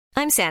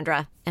I'm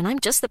Sandra, and I'm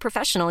just the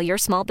professional your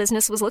small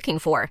business was looking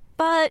for.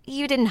 But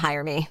you didn't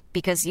hire me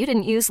because you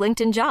didn't use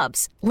LinkedIn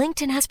Jobs.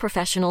 LinkedIn has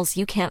professionals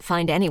you can't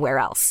find anywhere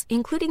else,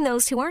 including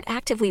those who aren't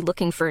actively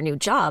looking for a new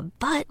job,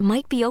 but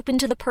might be open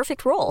to the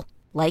perfect role,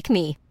 like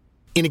me.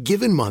 In a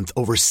given month,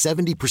 over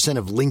 70%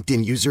 of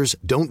LinkedIn users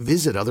don't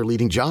visit other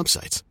leading job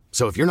sites.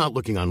 So if you're not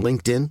looking on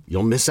LinkedIn,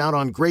 you'll miss out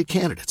on great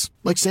candidates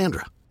like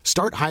Sandra.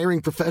 Start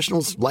hiring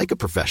professionals like a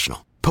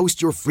professional.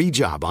 Post your free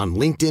job on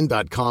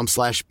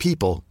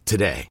linkedin.com/people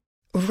today.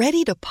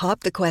 Ready to pop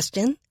the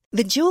question?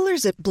 The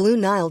jewelers at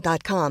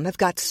BlueNile.com have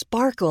got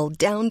sparkle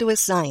down to a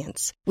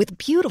science with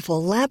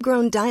beautiful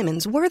lab-grown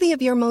diamonds worthy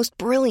of your most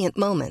brilliant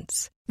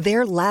moments.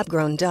 Their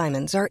lab-grown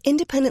diamonds are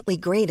independently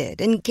graded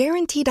and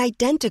guaranteed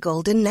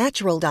identical to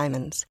natural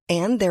diamonds,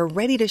 and they're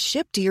ready to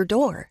ship to your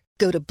door.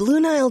 Go to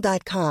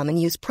BlueNile.com and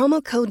use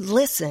promo code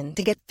LISTEN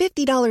to get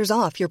 $50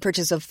 off your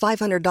purchase of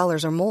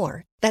 $500 or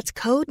more. That's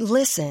code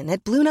LISTEN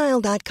at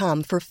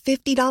BlueNile.com for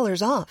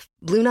 $50 off.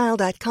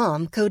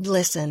 BlueNile.com, code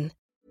LISTEN.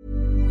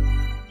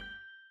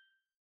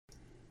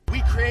 We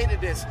created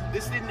this.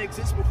 This didn't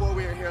exist before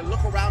we were here.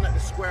 Look around at the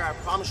square. I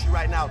promise you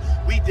right now,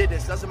 we did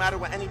this. Doesn't matter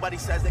what anybody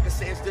says. They can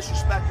say it's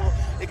disrespectful.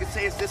 They can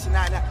say it's this and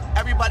that and that.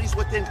 Everybody's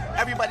within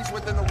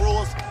the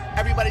rules.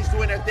 Everybody's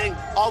doing their thing.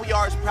 All we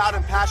are is proud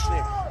and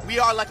passionate. We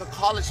are like a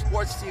college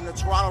sports team. The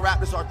Toronto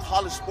Raptors are a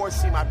college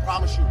sports team, I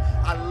promise you.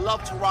 I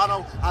love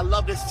Toronto. I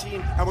love this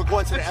team, and we're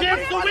going to the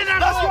NBA Finals.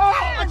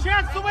 A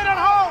chance to win at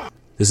home!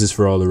 This is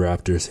for all the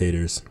Raptors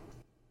haters.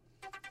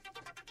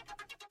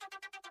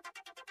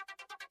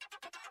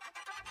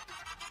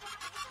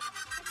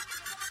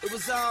 It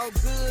was all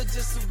good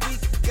just a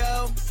week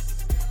ago.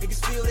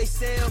 Niggas feel they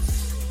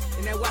self,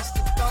 and they watch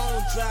the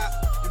phone drop.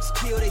 Niggas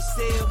kill they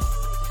self.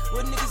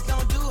 What niggas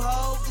gon' do,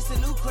 ho? Just a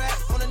new crack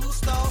on a new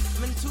stove.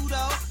 I'm in two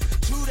though.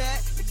 True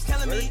that. Niggas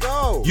telling me.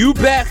 Go. You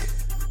back?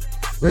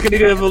 Reckon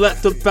nigga ever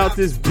left about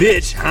this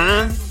bitch,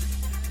 huh?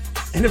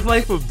 And if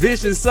life a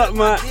bitch and suck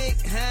my...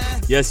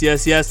 Yes,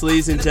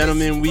 ladies and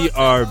gentlemen, we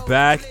are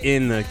back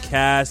in the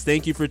cast.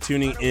 Thank you for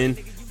tuning in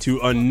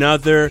to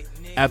another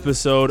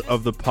episode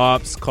of the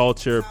Pops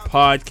Culture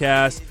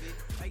Podcast.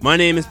 My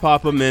name is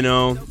Papa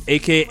Minnow,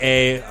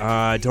 a.k.a.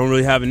 I don't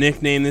really have a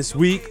nickname this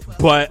week,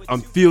 but I'm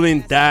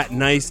feeling that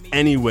nice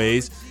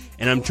anyways.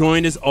 And I'm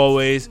joined as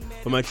always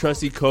by my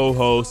trusty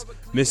co-host,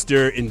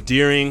 Mr.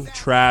 Endearing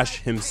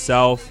Trash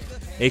himself,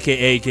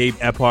 a.k.a. Gabe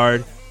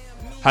Eppard.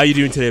 How you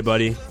doing today,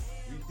 buddy?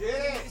 We did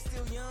it.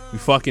 We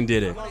fucking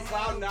did it. I'm on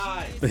cloud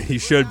 9. You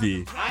should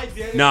be. I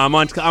did it. No, I'm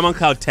on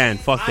cloud 10.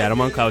 Fuck that. I'm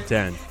on cloud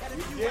 10.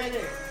 We did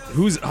it.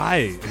 Who's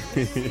I?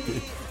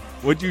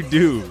 What'd you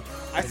do?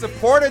 I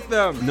supported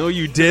them. No,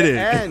 you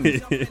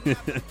didn't.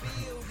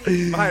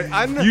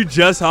 You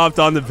just hopped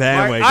on the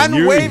bandwagon. My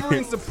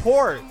unwavering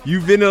support.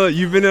 You've been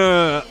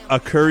a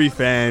Curry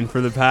fan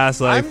for the past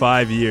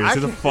 5 years.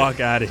 Get the fuck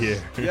out of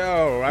here.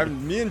 Yo,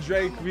 me and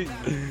Drake, we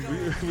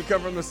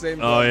come from the same.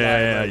 Oh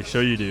yeah.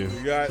 Sure you do.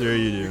 Sure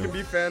you do. We can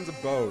be fans of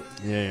both.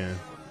 Yeah.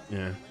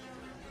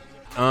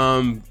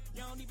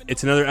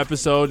 It's another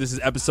episode. This is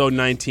episode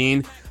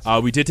 19.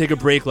 We did take a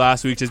break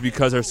last week just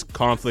because our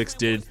conflicts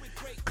did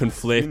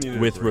conflict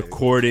with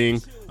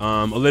recording.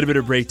 A little bit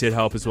of break did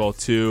help as well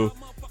too.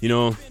 You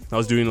know, I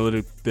was doing a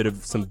little bit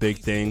of some big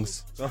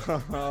things.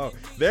 Oh,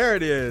 there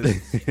it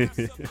is.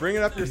 Bring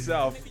it up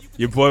yourself.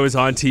 Your boy was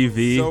on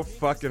TV. So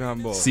fucking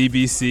humble.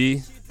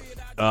 CBC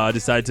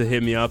decided to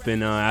hit me up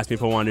and asked me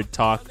if I wanted to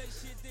talk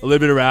a little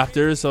bit of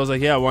Raptors. So I was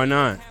like, yeah, why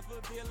not?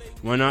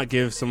 Why not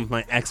give some of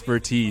my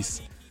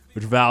expertise,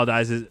 which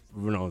validates.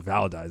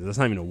 That's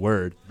not even a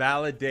word.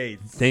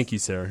 Validates. Thank you,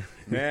 sir.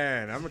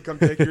 Man, I'm going to come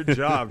take your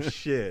job.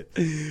 Shit.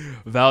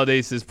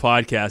 Validates this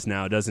podcast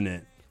now, doesn't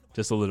it?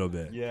 Just a little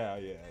bit. Yeah.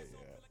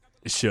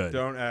 It should.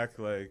 Don't act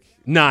like...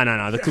 No.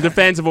 The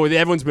fans have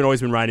everyone's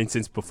always been writing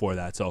since before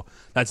that, so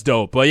that's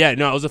dope. But yeah,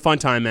 no, it was a fun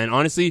time, man.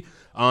 Honestly,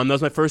 that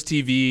was my first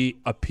TV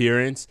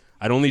appearance.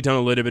 I'd only done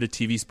a little bit of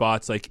TV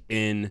spots like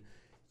in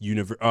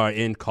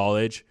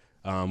college,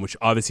 which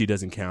obviously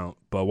doesn't count.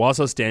 But whilst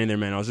I was standing there,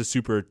 man, I was just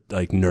super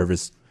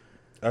nervous.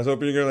 I was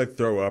hoping you're going to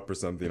throw up or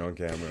something on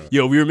camera.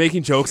 Yo, we were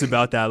making jokes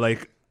about that.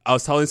 I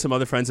was telling some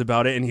other friends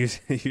about it, and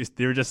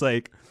they were just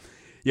like,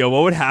 yo,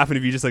 what would happen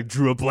if you just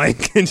drew a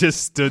blank and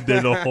just stood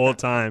there the whole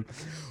time?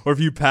 Or if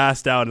you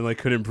passed out and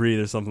couldn't breathe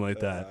or something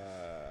like that.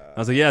 I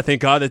was like, yeah,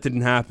 thank God that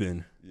didn't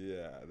happen.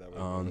 Yeah, that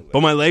would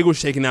but my leg was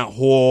shaking that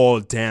whole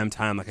damn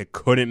time. I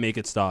couldn't make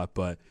it stop.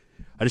 But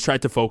I just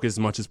tried to focus as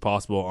much as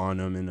possible on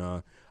them. And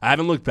I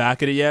haven't looked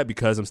back at it yet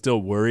because I'm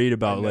still worried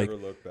about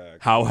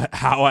how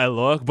I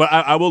look. But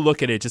I will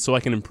look at it just so I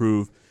can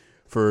improve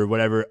for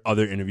whatever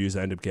other interviews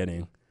I end up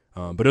getting.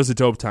 But it was a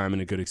dope time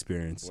and a good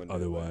experience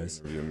otherwise.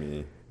 Interview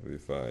me. It'll be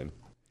fine.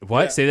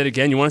 What? Yeah. Say that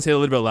again? You want to say it a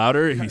little bit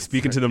louder? Are you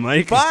speaking to the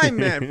mic? Fine,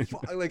 man.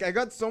 I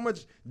got so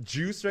much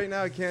juice right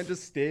now. I can't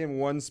just stay in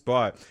one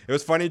spot. It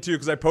was funny, too,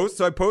 because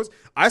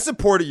I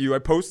supported you. I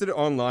posted it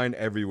online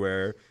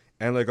everywhere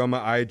and, on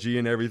my IG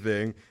and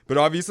everything. But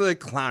obviously,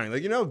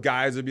 clowning.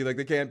 Guys would be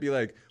they can't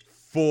be,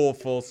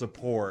 full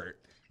support.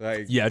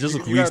 Like, Yeah, just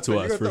look you weak gotta to throw-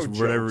 us you for gotta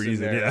throw whatever jokes in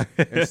reason, there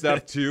yeah. and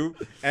stuff too.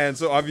 And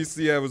so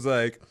obviously I was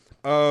like,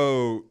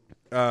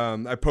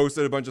 I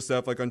posted a bunch of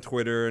stuff like on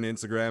Twitter and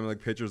Instagram,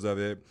 like pictures of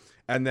it.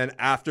 And then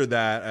after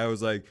that, I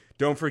was like,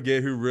 don't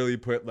forget who really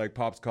put like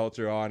Pop's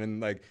Culture on.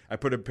 And like, I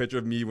put a picture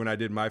of me when I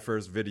did my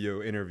first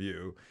video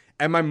interview.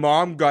 And my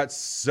mom got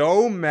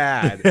so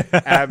mad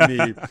at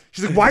me.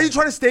 She's like, why are you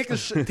trying to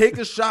take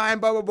a shine,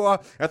 blah, blah, blah.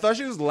 I thought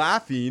she was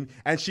laughing,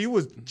 and she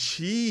was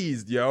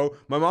cheesed, yo.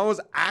 My mom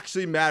was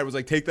actually mad. It was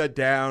like, take that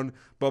down,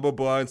 blah, blah,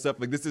 blah, and stuff.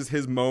 Like, this is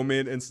his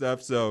moment and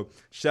stuff. So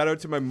shout out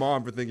to my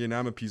mom for thinking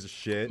I'm a piece of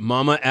shit.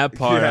 Mama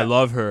Epar, I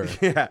love her.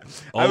 Yeah.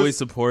 Always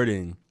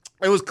supporting.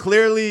 It was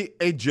clearly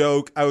a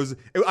joke.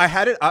 I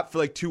had it up for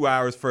like 2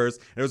 hours first,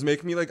 and it was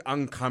making me like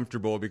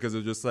uncomfortable because it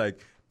was just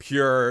like,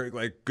 pure,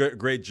 like,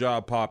 great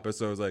job, Papa.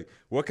 So I was like,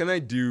 what can I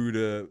do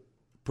to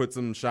put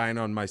some shine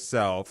on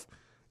myself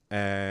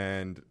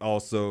and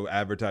also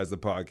advertise the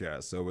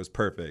podcast? So it was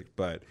perfect,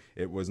 but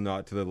it was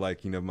not to the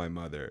liking of my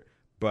mother.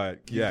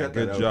 But yeah,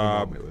 good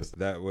job.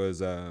 That was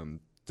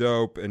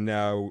dope. And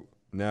now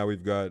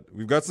we've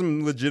got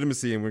some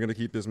legitimacy, and we're gonna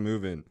keep this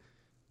moving.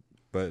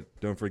 But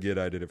don't forget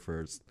I did it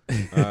first.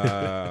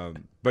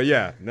 But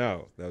yeah,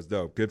 no, that was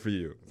dope. Good for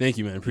you. Thank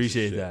you, man.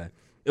 Appreciate that.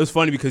 It was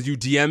funny because you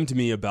DM'd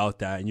me about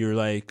that, and you were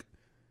like,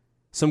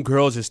 some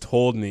girl just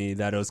told me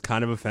that it was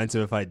kind of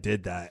offensive if I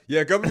did that.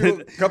 Yeah, a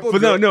couple.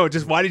 But no,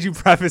 just why did you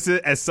preface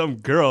it as some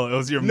girl? It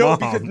was your mom.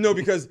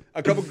 Because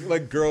a couple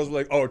like girls were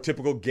like, oh,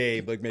 typical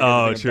Gabe, like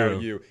maybe true.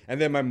 about you. And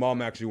then my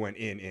mom actually went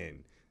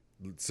in.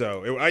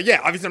 So yeah,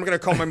 obviously I'm gonna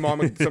call my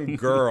mom some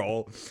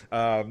girl.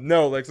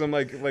 No, like some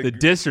like the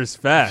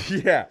disrespect.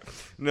 Yeah,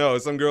 no,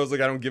 some girls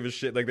like I don't give a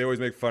shit. Like they always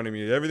make fun of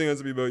me. Everything has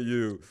to be about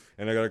you.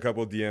 And I got a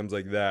couple DMs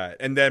like that.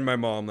 And then my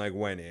mom like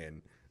went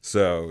in.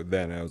 So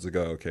then I was like,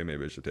 oh, okay,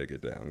 maybe I should take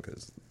it down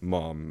because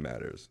mom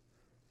matters.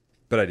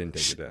 But I didn't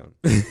take it down.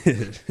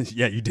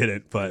 Yeah, you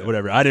didn't. But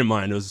whatever. I didn't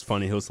mind. It was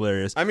funny. It was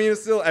hilarious. I mean,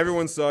 it's still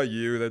everyone saw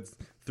you. That's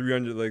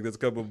 300. Like that's a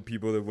couple of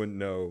people that wouldn't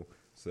know.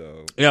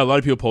 So yeah, a lot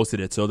of people posted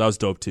it, so that was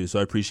dope too. So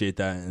I appreciate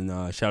that, and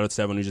shout out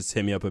to everyone who just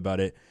hit me up about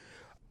it.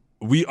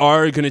 We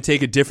are going to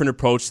take a different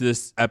approach to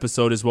this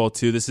episode as well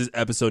too. This is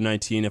episode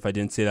 19. If I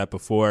didn't say that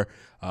before,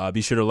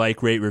 be sure to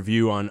like, rate,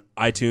 review on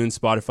iTunes,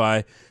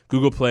 Spotify,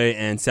 Google Play,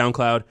 and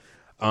SoundCloud.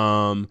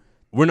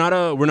 We're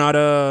not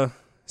a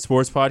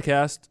sports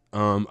podcast.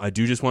 I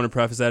do just want to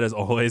preface that as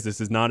always, this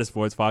is not a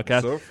sports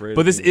podcast,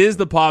 but this is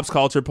the Pops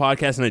Culture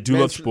podcast, and I do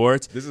love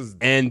sports. This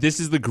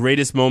is the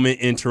greatest moment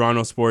in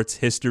Toronto sports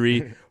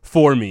history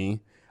for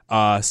me.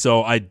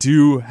 So I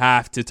do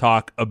have to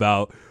talk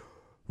about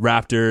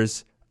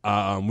Raptors.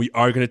 We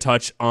are going to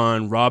touch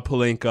on Rob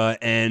Pelinka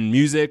and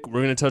music.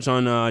 We're going to touch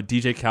on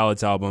DJ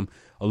Khaled's album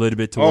a little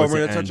bit towards the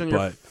end. We're going to touch on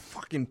your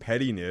fucking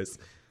pettiness.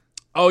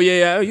 Oh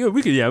yeah,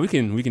 we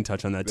can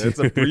touch on that too. It's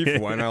a brief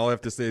one. All I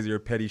have to say is you're a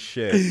petty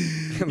shit.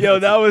 Yo,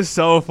 that was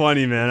so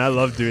funny, man. I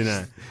love doing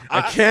that.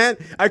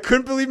 I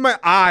couldn't believe my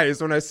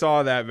eyes when I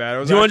saw that,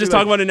 man. Do you want to just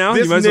talk about it now?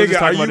 You might as well just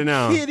talk about it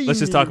now. Let's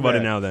just talk about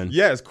it now then.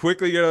 Yes,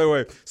 quickly get out of the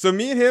way. So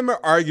me and him are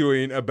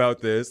arguing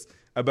about this.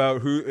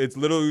 About who it's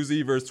Lil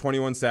Uzi versus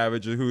 21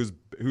 Savage, who's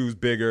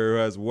bigger, who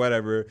has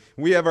whatever.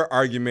 We have our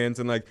arguments,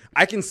 and like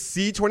I can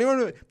see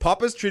 21.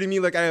 Papa's treating me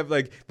like I have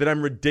like that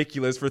I'm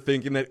ridiculous for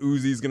thinking that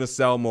Uzi's gonna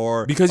sell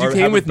more because you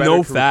came with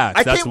no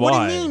facts. That's why.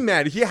 What do you mean,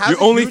 man? He has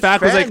your only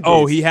fact was like,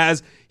 oh, he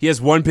has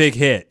one big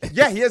hit.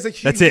 Yeah, he has a.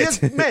 That's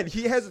it, man.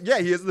 He has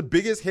the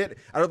biggest hit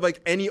out of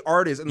like any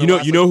artist.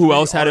 You know who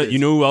else had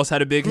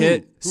a big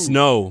hit?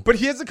 Snow. But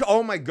he has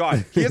oh my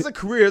god, he has a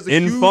career as a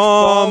huge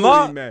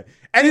following, man.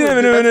 Anyway,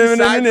 that's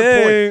beside the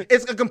point.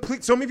 It's a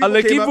complete. So many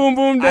people came up. Boom,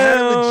 boom, down. I had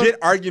a legit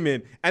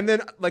argument, and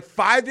then like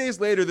 5 days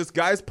later, this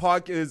guy's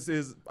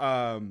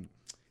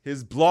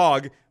his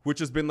blog, which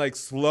has been like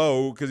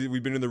slow because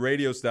we've been in the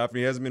radio stuff, and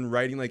he hasn't been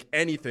writing like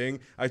anything.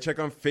 I check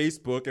on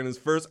Facebook, and his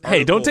first article,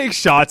 hey, don't take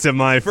shots at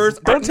my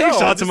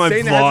shots at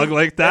my blog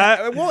like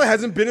that. Well, it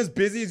hasn't been as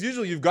busy as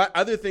usual. You've got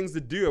other things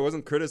to do. I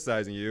wasn't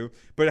criticizing you,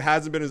 but it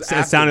hasn't been as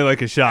it sounded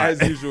like a shot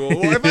as usual.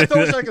 Well, if I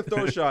throw a shot, I could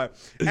throw a shot.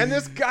 And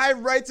this guy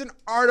writes an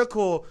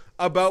article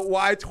about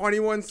why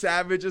 21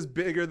 Savage is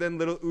bigger than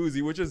Lil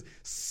Uzi, which is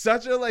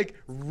such a like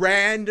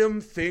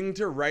random thing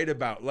to write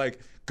about. Like,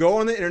 go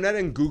on the internet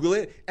and Google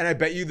it, and I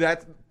bet you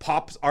that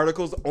Pop's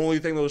article is the only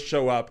thing that'll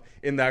show up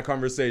in that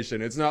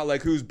conversation. It's not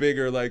like who's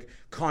bigger, like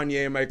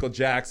Kanye and Michael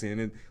Jackson,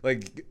 and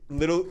like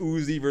Lil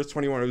Uzi versus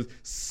 21. It was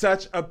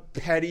such a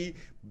petty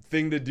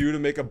thing to do to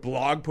make a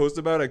blog post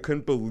about. I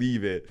couldn't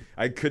believe it.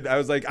 I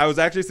was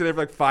actually sitting there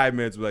for like 5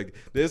 minutes, like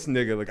this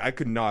nigga, like I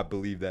could not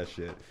believe that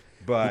shit.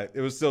 But it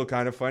was still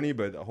kind of funny,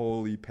 but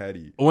holy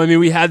petty. Well, I mean,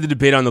 we had the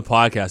debate on the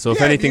podcast, so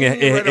if anything,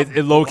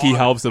 it low-key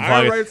helps the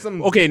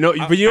podcast. Okay, no,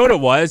 but you know what it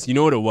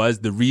was?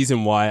 The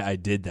reason why I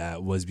did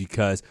that was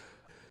because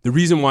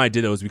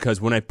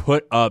when I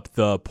put up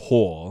the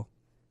poll,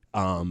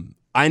 I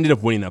ended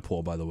up winning that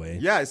poll, by the way.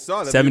 Yeah, I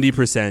saw that.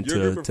 70%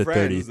 to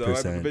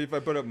 30%. If I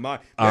put up my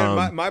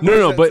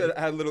but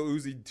had Lil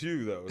Uzi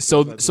too, though.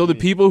 So the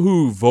people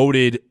who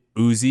voted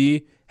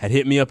Uzi had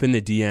hit me up in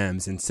the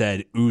DMs and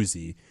said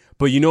Uzi.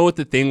 But you know what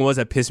the thing was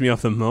that pissed me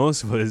off the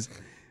most was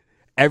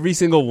every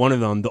single one of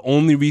them, the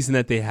only reason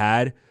that they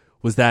had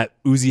was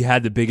that Uzi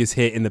had the biggest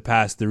hit in the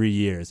past 3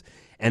 years.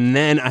 And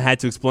then I had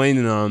to explain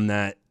to them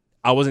that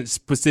I wasn't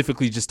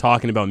specifically just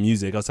talking about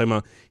music. I was talking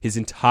about his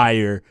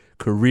entire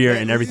career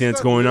and everything that's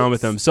going on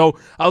with him. So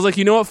I was like,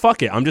 you know what?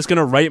 Fuck it. I'm just going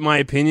to write my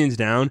opinions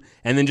down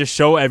and then just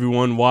show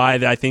everyone why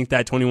I think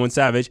that 21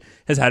 Savage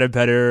has had a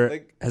better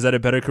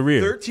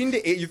career. 13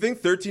 to 8. You think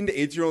 13 to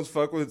 8-year-olds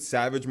fuck with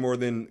Savage more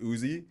than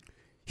Uzi?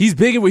 He's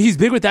big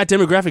with that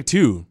demographic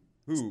too.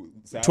 Who?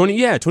 Savage?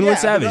 21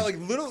 Savage. Like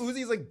little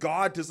Uzi's like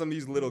God to some of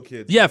these little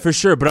kids. Yeah, for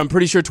sure. But I'm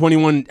pretty sure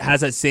 21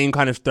 has that same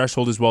kind of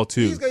threshold as well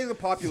too. He's got a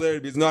popularity,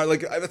 but it's not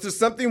like there's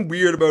something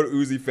weird about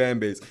Uzi fan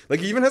base. Like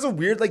he even has a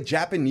weird like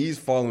Japanese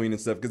following and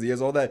stuff because he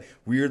has all that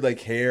weird like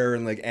hair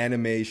and like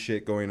anime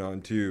shit going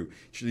on too.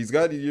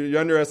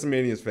 You're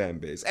underestimating his fan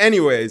base.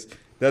 Anyways,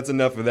 that's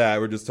enough of that.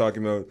 We're just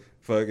talking about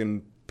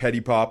fucking Petty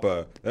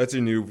Papa. That's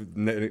your new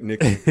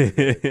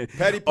nickname.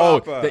 Petty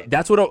Papa.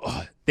 That's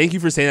what. Thank you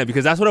for saying that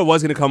because that's what I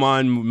was going to come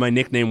on my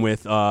nickname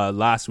with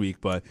last week,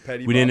 but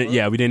Petty we Papa? didn't.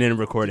 Yeah, we didn't end up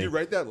recording. Did you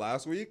write that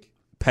last week?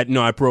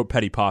 No, I wrote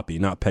Petty Poppy,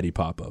 not Petty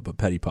Papa, but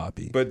Petty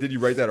Poppy. But did you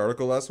write that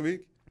article last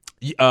week?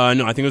 No, I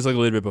think it was like a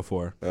little bit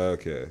before.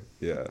 Okay,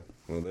 yeah.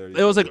 Well, there you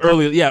It was like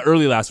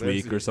early last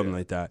week or something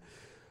like that.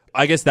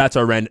 I guess that's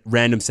our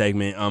random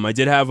segment. I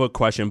did have a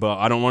question, but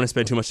I don't want to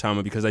spend too much time on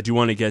it because I do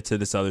want to get to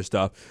this other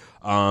stuff.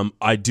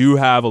 I do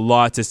have a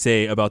lot to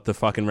say about the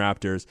fucking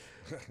Raptors.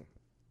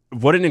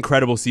 What an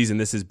incredible season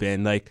this has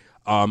been. Like,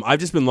 I've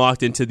just been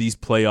locked into these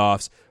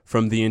playoffs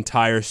from the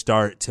entire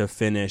start to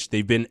finish.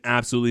 They've been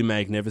absolutely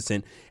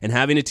magnificent. And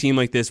having a team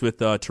like this with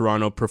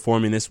Toronto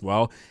performing this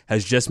well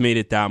has just made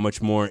it that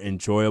much more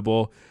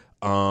enjoyable.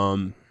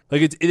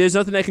 There's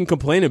nothing I can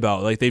complain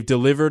about. Like, they've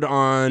delivered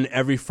on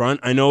every front.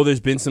 I know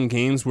there's been some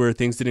games where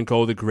things didn't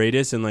go the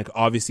greatest and, like,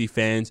 obviously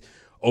fans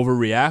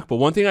overreact. But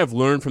one thing I've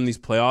learned from these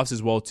playoffs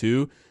as well,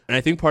 too, and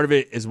I think part of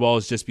it as well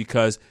is just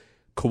because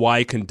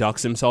Kawhi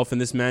conducts himself in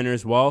this manner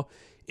as well,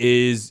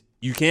 is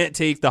you can't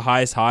take the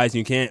highest highs and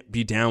you can't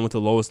be down with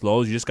the lowest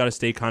lows. You just got to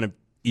stay kind of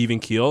even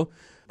keel.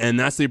 And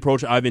that's the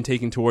approach I've been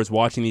taking towards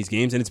watching these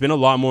games, and it's been a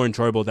lot more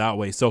enjoyable that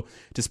way. So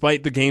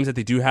despite the games that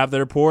they do have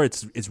that are poor,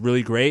 it's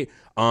really great.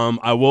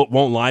 I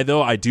won't lie,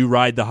 though. I do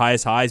ride the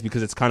highest highs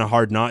because it's kind of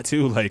hard not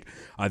to. Like,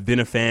 I've been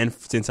a fan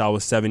since I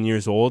was 7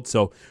 years old.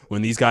 So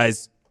when these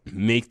guys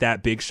make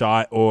that big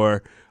shot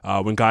or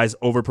when guys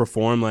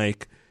overperform,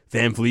 like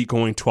Van Vliet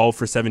going 12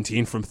 for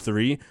 17 from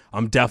 3,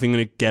 I'm definitely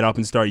going to get up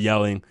and start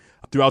yelling.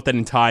 Throughout that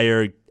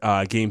entire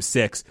Game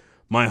 6,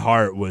 my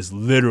heart was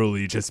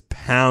literally just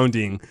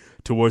pounding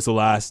towards the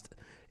last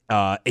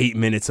 8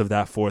 minutes of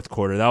that fourth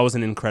quarter. That was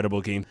an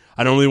incredible game.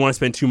 I don't really want to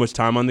spend too much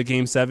time on the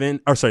Game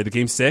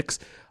 6,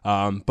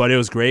 but it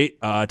was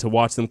great to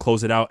watch them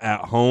close it out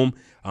at home.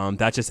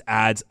 That just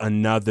adds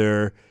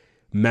another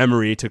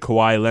memory to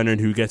Kawhi Leonard,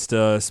 who gets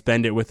to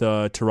spend it with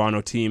a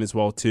Toronto team as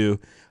well too,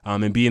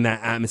 and be in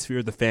that atmosphere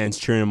of the fans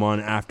cheering him on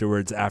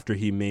afterwards after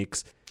he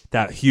makes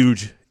that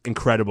huge,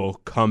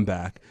 incredible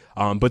comeback.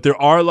 But there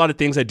are a lot of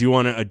things I do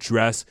want to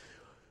address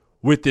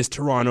with this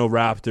Toronto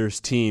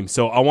Raptors team.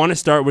 So I want to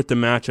start with the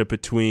matchup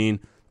between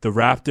the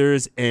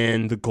Raptors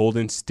and the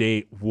Golden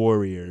State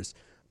Warriors.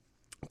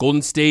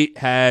 Golden State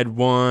had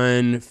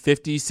won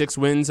 56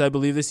 wins, I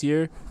believe, this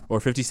year, or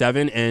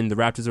 57, and the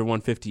Raptors are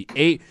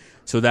 158.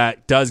 So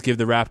that does give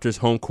the Raptors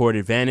home court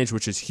advantage,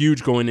 which is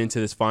huge going into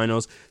this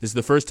finals. This is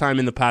the first time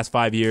in the past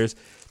 5 years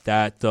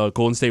that the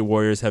Golden State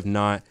Warriors have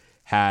not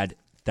had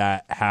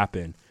that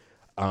happen.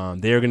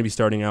 They are going to be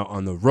starting out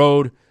on the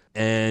road.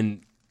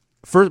 And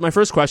my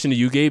first question to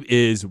you, Gabe,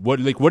 is what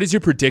is your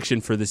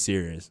prediction for the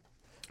series?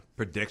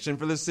 Prediction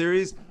for the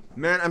series?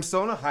 Man, I'm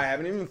so on a high. I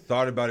haven't even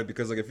thought about it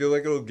because I feel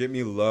like it'll get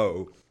me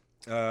low.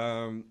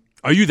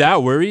 Are you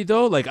that worried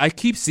though? Like, I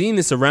keep seeing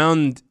this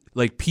around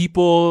like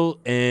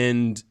people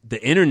and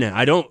the internet.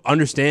 I don't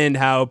understand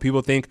how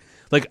people think.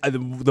 Like,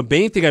 the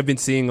main thing I've been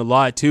seeing a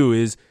lot too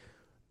is,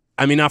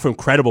 I mean, not from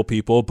credible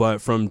people,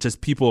 but from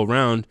just people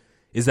around,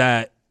 is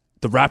that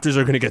the Raptors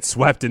are going to get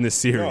swept in this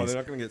series. No, they're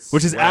not going to get swept.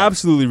 Which is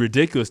absolutely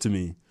ridiculous to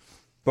me.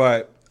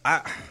 But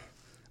I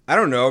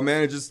don't know,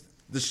 man. It just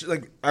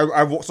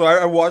I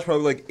watched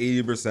probably like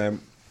 80%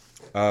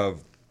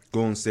 of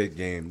Golden State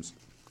games,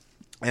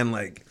 and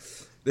like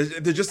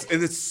they're just,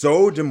 it's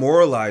so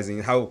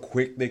demoralizing how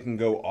quick they can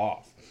go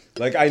off.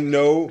 Like, I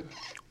know,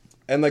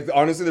 and like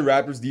honestly, the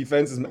Raptors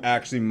defense is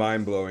actually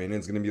mind blowing, and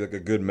it's going to be like a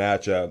good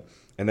matchup.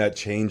 And that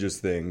changes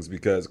things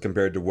because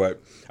compared to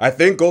what I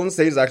think Golden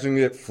State is actually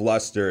going to get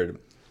flustered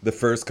the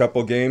first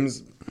couple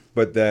games.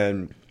 But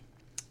then,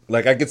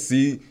 like, I could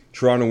see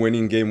Toronto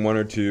winning game 1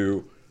 or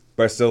 2,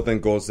 but I still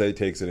think Golden State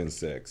takes it in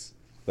 6.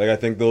 Like, I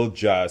think they'll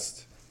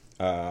adjust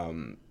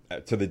to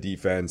the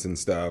defense and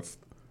stuff.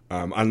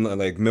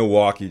 Like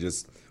Milwaukee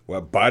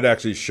Bud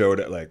actually showed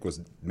it, like,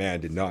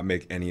 did not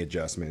make any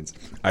adjustments.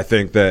 I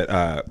think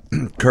that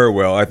Kerr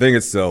will. I think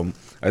it's still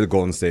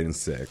Golden State in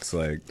 6.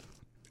 Like,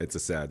 it's a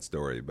sad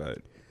story, but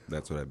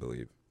that's what I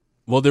believe.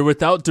 Well, they're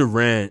without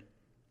Durant,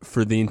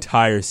 for the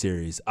entire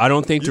series. I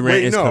don't think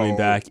Durant is coming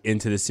back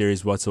into the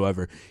series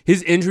whatsoever.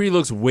 His injury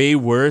looks way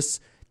worse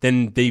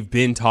than they've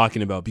been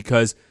talking about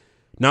because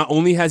not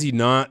only has he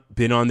not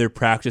been on their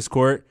practice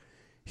court,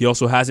 he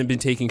also hasn't been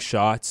taking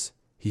shots.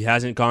 He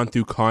hasn't gone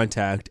through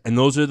contact. And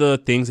those are the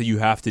things that you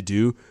have to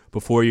do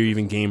before you're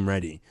even game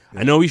ready.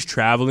 I know he's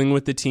traveling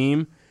with the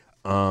team,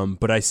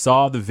 but I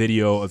saw the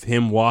video of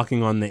him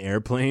walking on the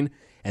airplane,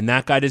 and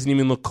that guy doesn't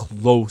even look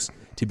close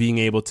to being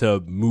able to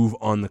move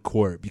on the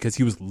court because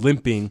he was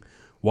limping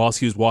whilst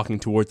he was walking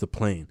towards the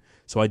plane.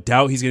 So I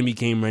doubt he's going to be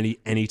game ready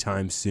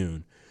anytime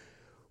soon.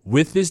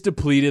 With this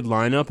depleted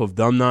lineup of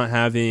them not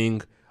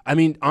having... I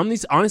mean,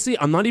 honestly,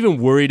 I'm not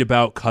even worried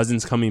about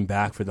Cousins coming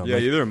back for them. Yeah,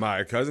 either am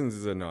I. Cousins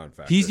is a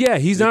non-factor.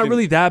 He's not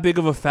really that big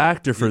of a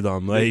factor for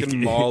them. They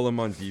can maul him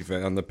on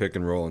defense, on the pick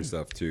and roll and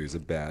stuff too. He's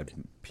a bad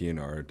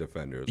PNR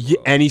defender as well. Yeah,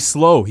 and he's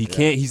slow.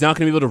 He's not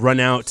going to be able to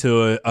run out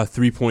to a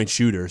 3-point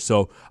shooter.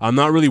 So I'm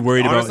not really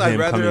worried about him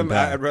coming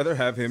back. I'd rather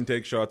have him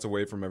take shots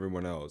away from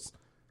everyone else.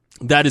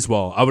 That as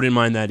well. I wouldn't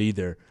mind that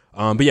either.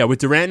 But yeah, with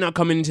Durant not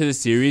coming into the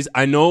series,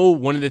 I know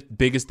one of the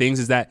biggest things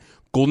is that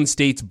Golden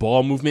State's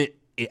ball movement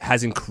it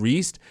has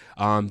increased.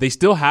 They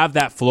still have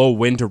that flow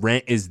when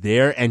Durant is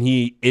there, and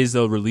he is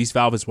a release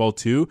valve as well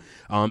too.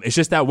 It's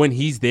just that when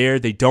he's there,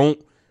 they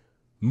don't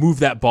move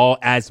that ball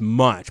as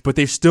much, but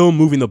they're still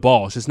moving the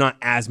ball. It's just not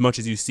as much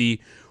as you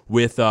see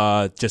with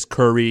just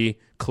Curry,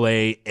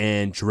 Clay,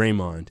 and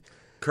Draymond.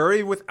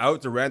 Curry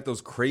without Durant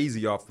goes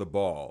crazy off the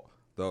ball,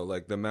 though.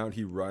 Like the amount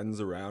he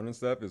runs around and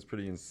stuff is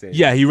pretty insane.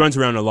 Yeah, he runs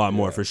around a lot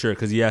more for sure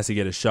because he has to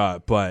get a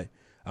shot. But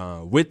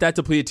with that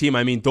depleted team,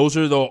 I mean, those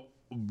are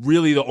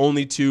really the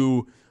only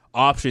two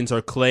options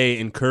are Clay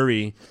and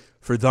Curry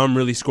for them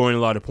really scoring a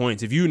lot of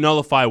points. If you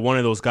nullify one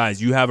of those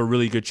guys, you have a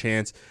really good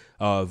chance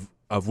of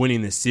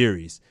winning this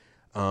series.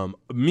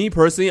 Me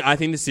personally, I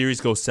think the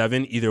series goes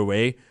 7 either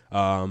way.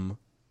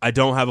 I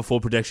don't have a full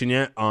prediction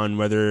yet on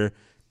whether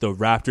the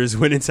Raptors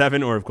win in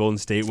 7 or if Golden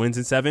State wins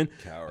in 7.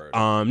 Coward.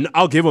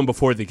 I'll give one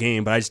before the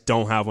game, but I just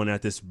don't have one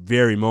at this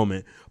very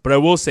moment. But I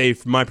will say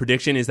my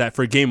prediction is that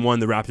for game 1,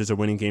 the Raptors are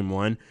winning game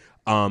 1.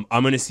 I'm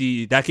going to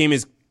see that game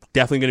is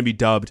definitely going to be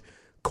dubbed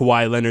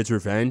Kawhi Leonard's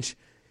revenge.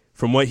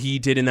 From what he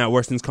did in that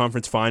Western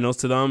Conference Finals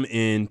to them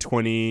in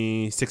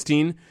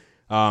 2016,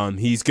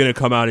 he's going to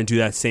come out and do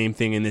that same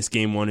thing in this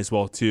game 1 as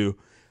well too.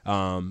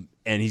 And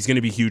he's going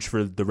to be huge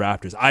for the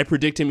Raptors. I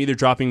predict him either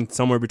dropping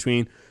somewhere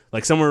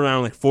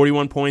around like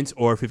 41 points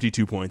or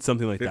 52 points,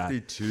 something like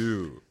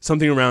 52.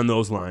 Something around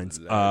those lines.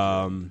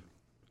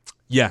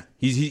 Yeah,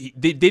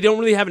 they don't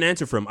really have an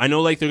answer for him. I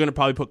know like they're going to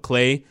probably put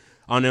Clay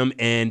on him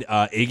and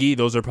Iggy.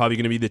 Those are probably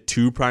going to be the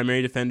 2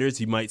 primary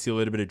defenders. You might see a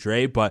little bit of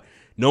Dre, but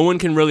no one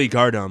can really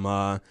guard him.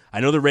 I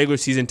know the regular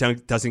season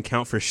doesn't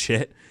count for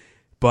shit,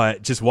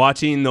 but just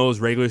watching those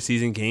regular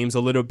season games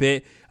a little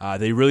bit,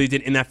 they really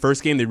did. In that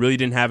first game, they really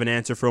didn't have an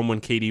answer for him when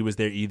KD was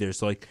there either.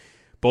 So like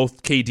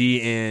both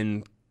KD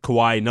and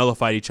Kawhi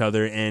nullified each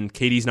other, and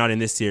KD's not in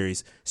this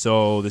series,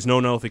 so there's no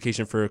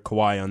nullification for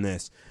Kawhi on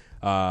this.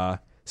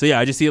 So yeah,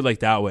 I just see it like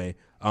that way.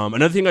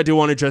 Another thing I do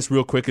want to address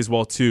real quick as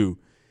well too,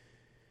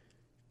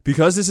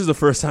 because this is the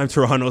first time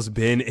Toronto's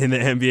been in the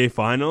NBA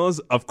Finals,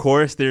 of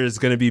course there's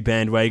going to be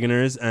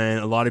bandwagoners, and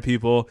a lot of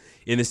people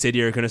in the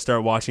city are going to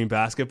start watching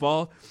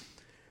basketball.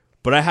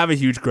 But I have a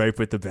huge gripe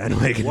with the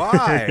bandwagoners.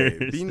 Why?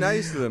 Be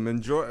nice to them.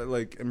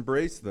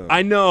 Embrace them.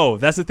 I know.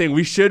 That's the thing.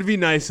 We should be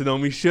nice to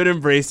them. We should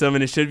embrace them,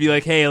 and it should be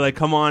like, hey, like,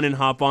 come on and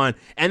hop on.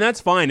 And that's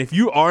fine. If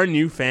you are a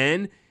new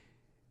fan,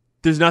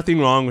 there's nothing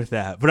wrong with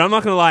that. But I'm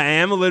not going to lie. I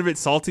am a little bit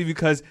salty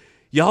because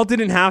y'all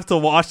didn't have to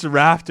watch the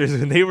Raptors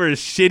when they were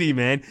shitty,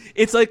 man.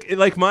 It's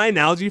like my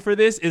analogy for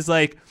this is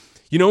like,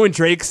 you know when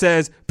Drake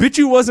says, bitch,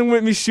 you wasn't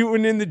with me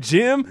shooting in the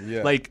gym?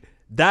 Yeah. Like,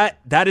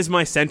 that is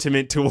my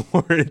sentiment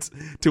towards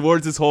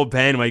this whole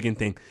bandwagon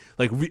thing.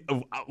 Like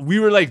we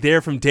were like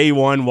there from day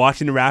one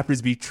watching the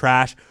Raptors be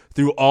trash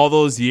through all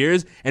those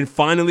years, and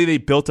finally they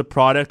built a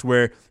product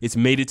where it's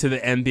made it to the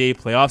NBA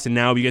playoffs, and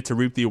now we get to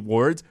reap the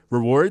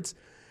rewards.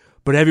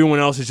 But everyone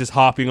else is just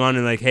hopping on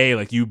and like, hey,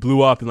 like you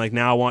blew up, and like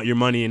now I want your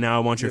money and now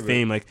I want your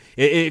fame. Like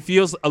it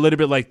feels a little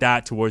bit like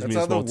that towards me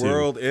as well too. That's how the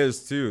world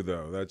is too,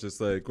 though. That's just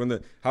like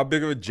how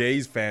big of a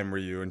Jays fan were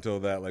you until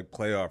that like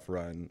playoff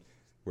run?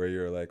 Where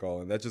you're like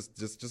all in. That's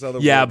just how the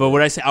yeah, world but works.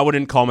 what I say, I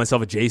wouldn't call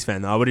myself a Jays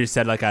fan though. I would have just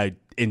said like I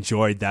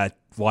enjoyed that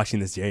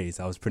watching this Jays.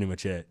 That was pretty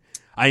much it.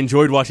 I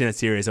enjoyed watching that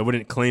series. I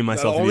wouldn't claim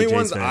myself to be a Jays fan.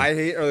 The only ones I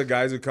hate are the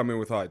guys who come in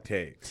with hot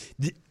takes.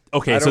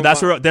 Okay, so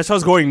that's where I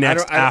was going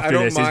next after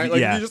this. Mind.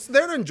 Like, you're just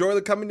there to enjoy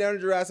the coming down to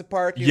Jurassic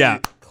Park. Yeah,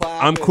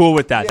 I'm cool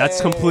with that.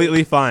 That's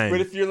completely fine.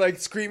 But if you're like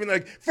screaming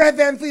like Fred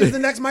VanVleet is the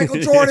next Michael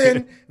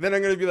Jordan, then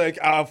I'm gonna be like,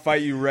 I'll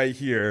fight you right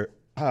here.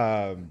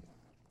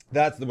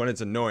 That's the one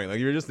that's annoying. Like,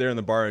 you're just there in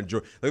the bar and enjoy.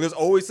 Like, there's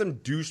always some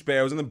douchebag.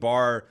 I was in the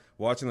bar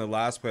watching the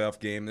last playoff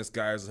game. This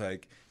guy's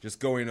like just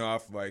going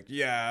off like,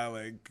 yeah,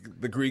 like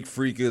the Greek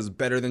Freak is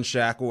better than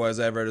Shaq was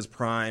ever at his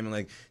prime. And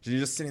like, you're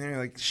just sitting there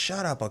like,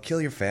 shut up, I'll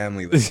kill your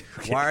family. Like,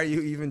 why are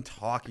you even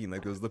talking?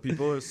 Like, the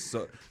people are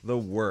so the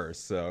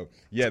worst. So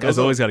yeah, Those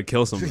always got to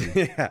kill somebody.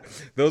 yeah,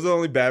 those are the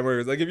only bad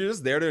words. Like, if you're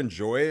just there to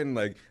enjoy it and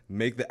like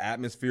make the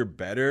atmosphere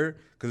better,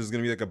 because there's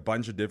gonna be like a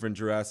bunch of different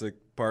Jurassic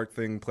Park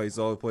places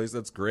all the place.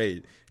 That's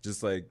great.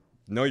 Just like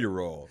know your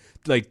role.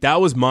 Like,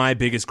 that was my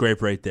biggest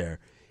gripe right there.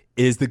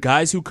 Is the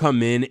guys who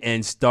come in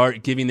and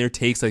start giving their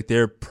takes like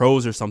they're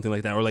pros or something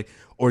like that,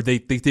 or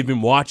they've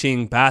been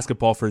watching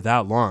basketball for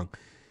that long.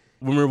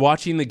 When we were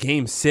watching the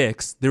game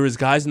 6, there was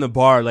guys in the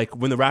bar, like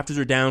when the Raptors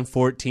were down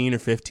 14 or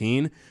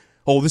 15,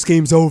 oh, this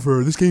game's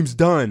over, this game's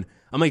done.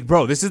 I'm like,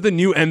 bro, this is the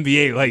new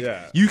NBA. Like,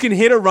 You can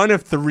hit a run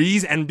of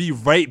threes and be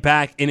right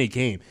back in a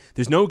game.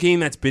 There's no game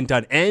that's been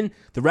done. And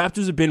the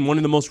Raptors have been one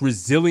of the most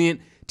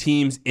resilient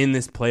teams in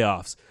this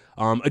playoffs.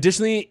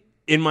 Additionally,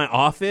 in my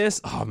office,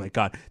 oh my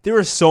God, there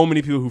are so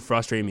many people who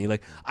frustrate me.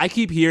 Like, I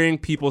keep hearing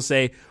people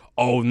say,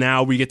 oh,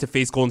 now we get to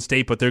face Golden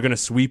State, but they're going to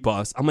sweep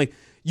us. I'm like,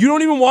 you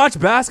don't even watch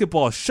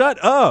basketball.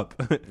 Shut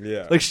up.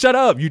 Yeah. Like, shut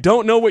up. You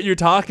don't know what you're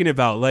talking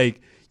about.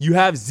 Like, you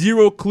have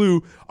zero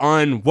clue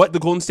on what the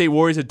Golden State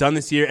Warriors have done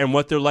this year and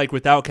what they're like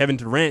without Kevin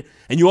Durant.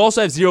 And you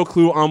also have zero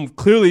clue on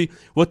clearly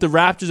what the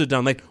Raptors have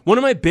done. Like, one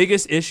of my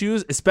biggest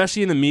issues,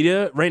 especially in the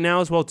media right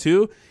now as well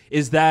too,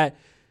 is that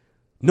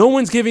no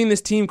one's giving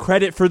this team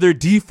credit for their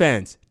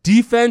defense.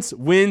 Defense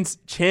wins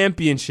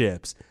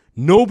championships.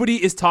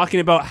 Nobody is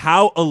talking about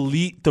how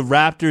elite the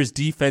Raptors'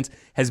 defense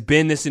has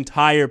been this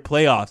entire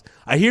playoffs.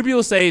 I hear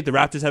people say the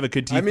Raptors have a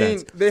good defense. I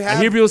mean, they have.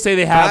 I hear people say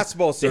they have.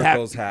 Basketball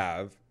circles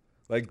have.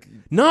 Like,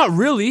 not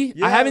really.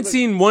 Yeah, I haven't like,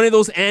 seen one of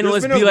those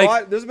analysts be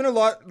like. There's been a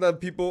lot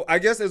of people. I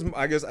guess I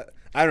don't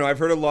know. I've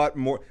heard a lot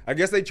more. I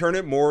guess they turn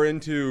it more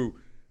into,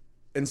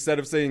 instead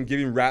of saying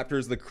giving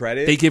Raptors the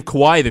credit, they give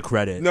Kawhi the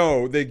credit.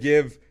 No,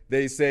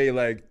 they say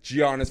like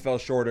Giannis fell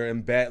shorter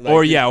and bet. Like,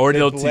 or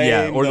they'll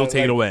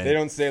take it away. They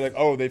don't say like,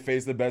 oh, they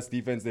faced the best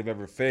defense they've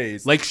ever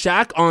faced. Like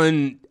Shaq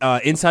on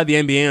Inside the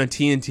NBA on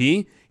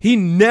TNT, he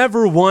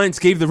never once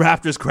gave the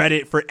Raptors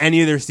credit for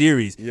any of their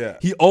series. Yeah,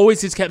 he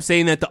always just kept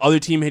saying that the other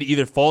team had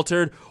either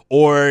faltered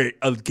or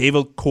gave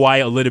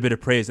Kawhi a little bit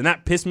of praise, and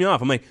that pissed me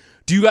off. I'm like,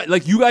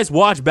 you guys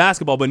watch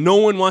basketball, but no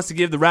one wants to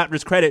give the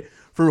Raptors credit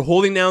for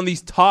holding down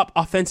these top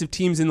offensive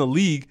teams in the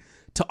league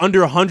to under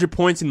 100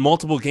 points in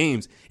multiple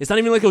games. It's not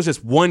even like it was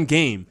just one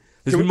game.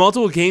 There's been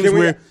multiple games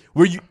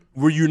where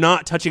you're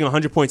not touching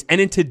 100 points. And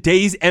in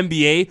today's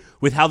NBA,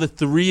 with how the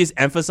three is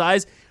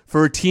emphasized,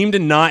 for a team to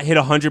not hit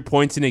 100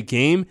 points in a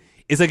game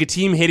is like a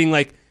team hitting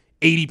like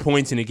 80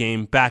 points in a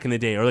game back in the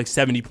day, or like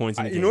 70 points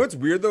in a game. You know what's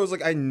weird though is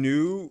like I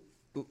knew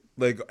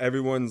like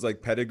everyone's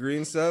like pedigree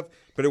and stuff,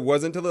 but it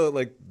wasn't until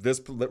this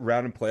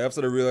round in playoffs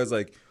that I realized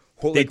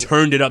they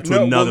turned it up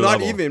to another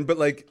level. Not even, but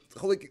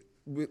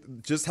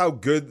just how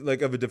good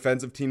like of a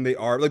defensive team they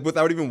are. Like,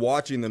 without even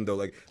watching them though,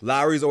 like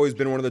Lowry's always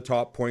been one of the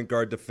top point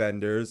guard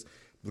defenders.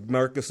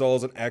 Marc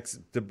Gasol's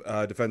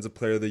an defensive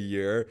player of the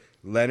year.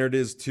 Leonard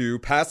is too.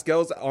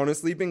 Pascal's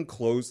honestly been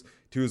close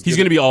to his. He's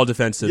going to be all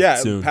defensive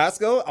soon.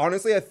 Pascal,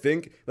 honestly, I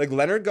think like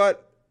Leonard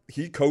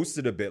he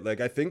coasted a bit.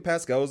 Like, I think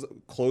Pascal's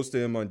close to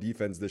him on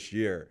defense this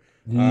year.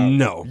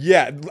 No.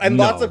 Yeah, and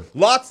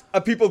lots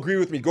of people agree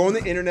with me. Go on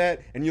the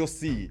internet and you'll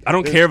see. I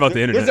don't care about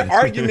the internet. There's an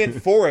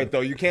argument for it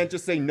though. You can't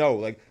just say no.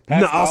 Like,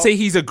 Pascal, no, I'll say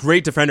he's a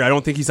great defender. I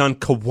don't think he's on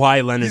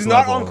Kawhi Leonard's level. level. He's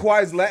not on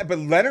Kawhi's level, but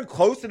Leonard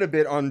coasted a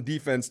bit on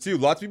defense too.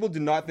 Lots of people do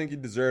not think he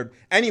deserved.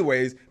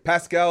 Anyways,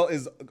 Pascal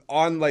is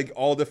on like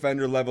all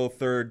defender level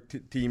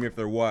third team if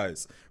there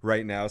was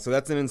right now. So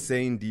that's an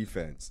insane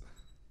defense,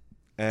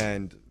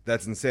 and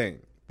that's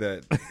insane.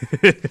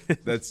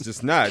 That's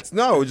just nuts.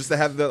 No, just to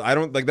have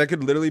that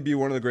could literally be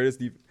one of the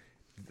greatest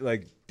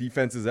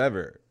defenses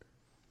ever.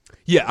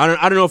 Yeah, I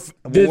don't know if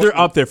they're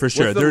up there for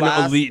sure. They're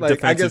an elite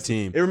defensive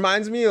team. It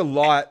reminds me a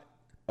lot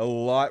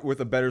with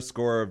a better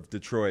score of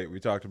Detroit. We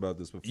talked about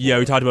this before. Yeah,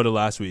 we talked about it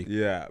last week.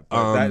 Yeah,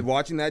 but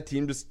watching that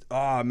team just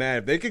man,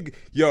 if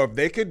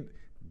they could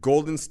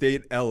Golden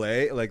State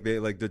LA like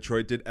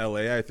Detroit did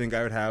LA, I think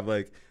I would have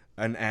like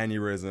an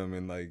aneurysm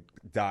and like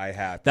die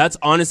happy. That's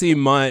honestly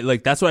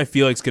that's what I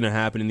feel like is going to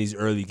happen in these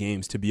early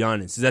games, to be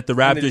honest, is that the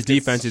Raptors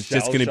defense is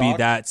just going to be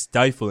that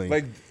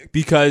stifling,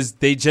 because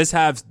they just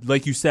have,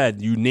 like you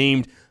said, you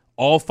named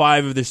all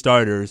 5 of their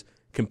starters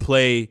can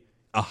play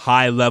a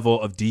high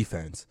level of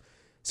defense.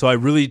 So I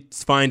really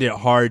find it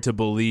hard to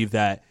believe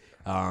that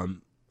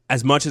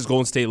as much as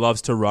Golden State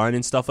loves to run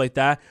and stuff like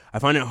that, I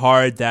find it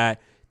hard that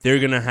they're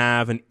going to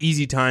have an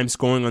easy time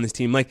scoring on this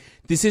team. Like,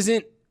 this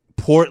isn't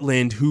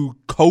Portland who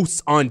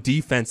coasts on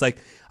defense. Like,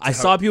 I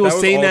saw people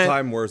saying that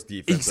all-time worst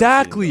defense.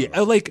 Exactly.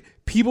 Like,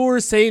 people were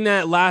saying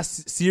that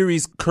last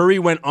series Curry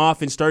went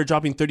off and started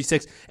dropping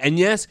 36. And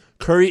yes,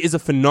 Curry is a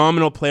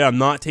phenomenal player. I'm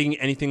not taking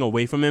anything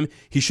away from him.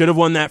 He should have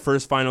won that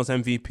first Finals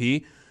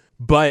MVP.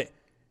 But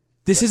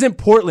This isn't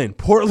Portland.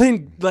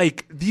 Portland,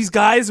 like, these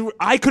guys,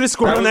 I could have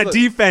scored on that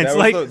defense.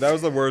 That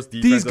was the worst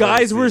defense. These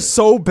guys were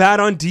so bad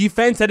on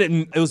defense that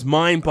it was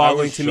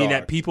mind-boggling to me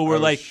that people were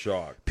like,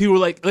 shocked.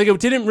 It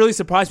didn't really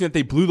surprise me that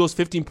they blew those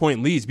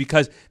 15-point leads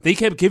because they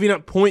kept giving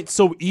up points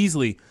so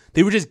easily.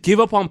 They would just give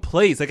up on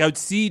plays. Like, I would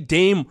see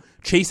Dame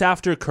chase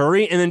after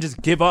Curry and then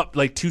just give up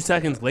like 2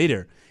 seconds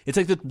later. It's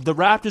like the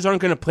Raptors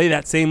aren't going to play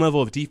that same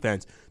level of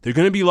defense. They're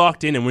going to be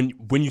locked in, and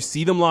when you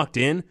see them locked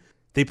in,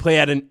 they play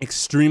at an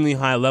extremely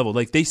high level.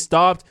 Like, they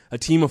stopped a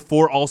team of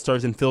 4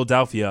 All-Stars in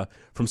Philadelphia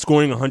from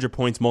scoring 100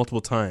 points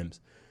multiple times.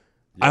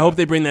 Yeah. I hope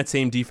they bring that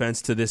same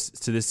defense to this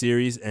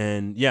series.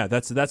 And yeah,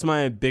 that's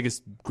my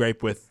biggest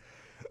gripe with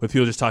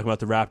people just talking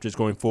about the Raptors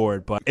going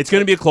forward. But it's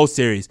going to be a close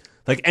series.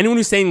 Like, anyone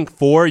who's saying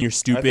 4, you're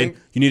stupid.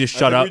 You need to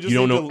shut up. You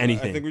don't know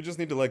anything. I think we just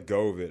need to let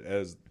go of it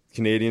as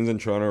Canadians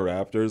and Toronto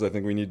Raptors. I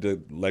think we need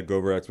to let go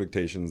of our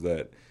expectations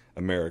that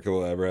America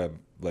will ever have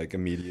like a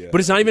media. But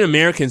it's not even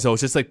Americans though.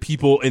 It's just like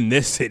people in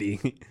this city.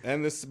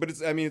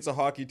 It's a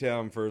hockey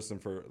town first and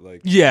for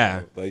like. Yeah.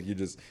 You know, like you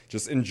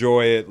just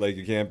enjoy it. Like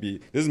you can't be.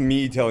 This is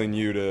me telling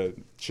you to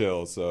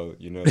chill. So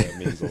you know that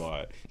means a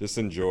lot. Just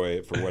enjoy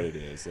it for what it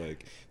is.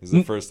 Like this is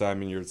the first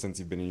time since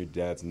you've been in your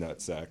dad's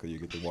nutsack that you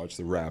get to watch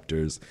the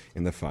Raptors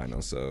in the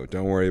finals. So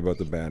don't worry about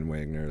the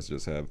bandwagoners.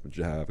 Just have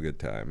a good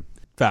time.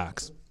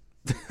 Facts.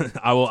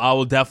 I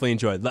will definitely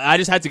enjoy it. I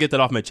just had to get that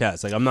off my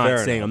chest. Like, I'm not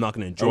saying I'm not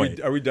going to enjoy it.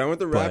 Are we done with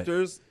the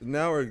Raptors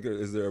now, or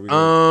is there?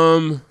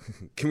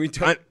 Can we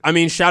talk? I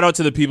mean, shout out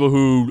to the people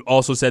who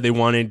also said they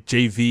wanted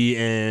JV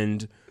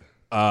and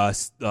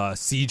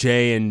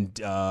CJ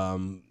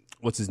and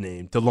what's his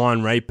name,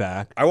 DeLon Wright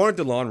back. I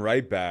wanted DeLon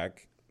Wright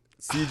back.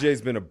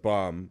 CJ's been a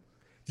bum.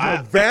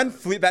 Van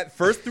Fleet. That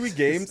first 3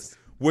 games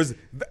was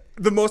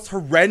the most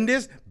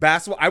horrendous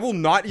basketball. I will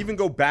not even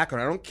go back on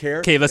it. I don't care.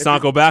 Okay, let's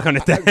not go back on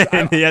it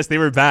then. Yes, they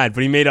were bad,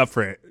 but he made up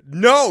for it.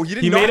 No, he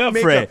did not. He made up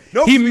for it.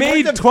 No, he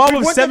made 12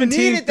 of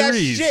 17 that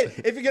threes.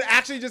 Shit, if he could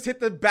actually just hit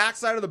the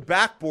backside of the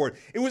backboard.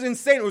 It was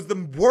insane. It was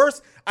the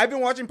worst. I've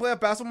been watching playoff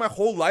basketball my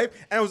whole life,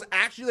 and I was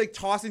actually like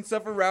tossing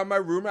stuff around my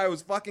room. I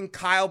was fucking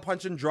Kyle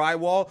punching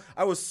drywall.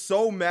 I was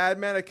so mad,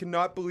 man. I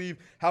cannot believe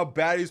how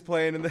bad he's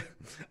playing. And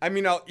I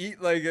mean, I'll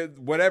eat like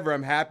whatever.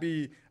 I'm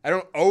happy. I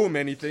don't owe him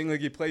anything. Like,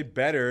 he played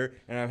better,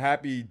 and I'm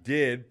happy he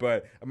did,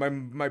 but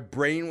my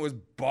brain was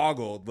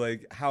boggled,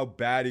 like, how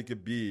bad he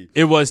could be.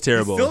 It was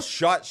terrible. He still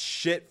shot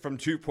shit from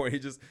 2-point. He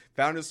just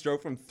found his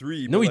stroke from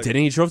 3. No, he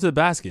didn't. He drove to the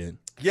basket.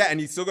 Yeah, and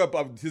he still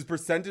got his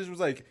percentage was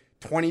like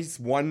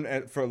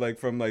 21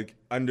 from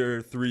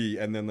under 3,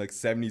 and then like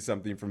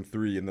 70-something from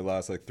 3 in the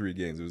last like 3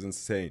 games. It was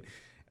insane.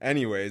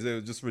 Anyways, it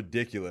was just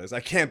ridiculous. I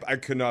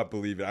could not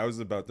believe it. I was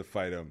about to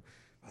fight him.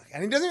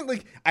 And he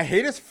doesn't I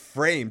hate his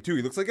frame too.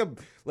 He looks like a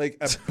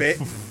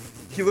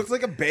he looks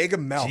like a bag of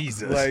milk.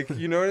 Jesus. Like,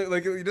 you know,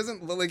 like he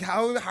doesn't look like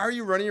how are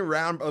you running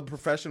around a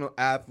professional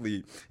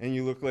athlete and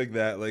you look like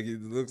that? Like,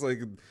 it looks like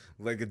a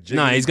jiggly.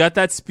 Nah, he's got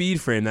that speed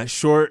frame, that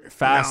short,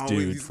 fast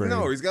dude frame.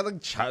 No, he's got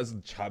like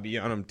chubby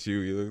on him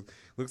too. He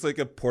looks like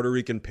a Puerto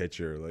Rican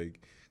pitcher.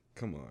 Like,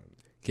 come on.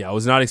 Yeah, I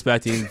was not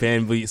expecting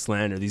Van Vliet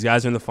slander. These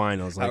guys are in the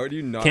finals. Like, how are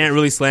you not? Can't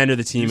really slander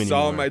the team anymore. You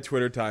saw my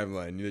Twitter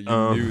timeline. You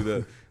knew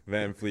that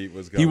Van Fleet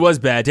was going. He was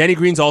bad. Danny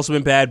Green's also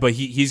been bad, but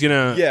he's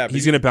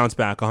gonna bounce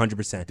back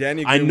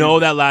 100%. I know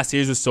that last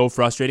series was so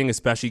frustrating,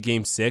 especially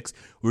Game 6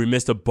 where we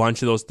missed a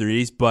bunch of those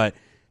threes, but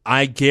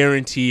I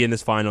guarantee in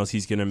this finals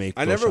he's gonna make.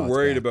 I never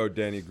worried about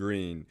Danny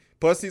Green.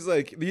 Plus, he's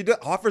like he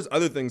offers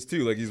other things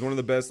too. Like, he's one of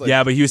the best. Like,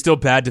 yeah, but he was still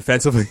bad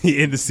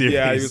defensively in the series.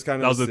 Yeah, he was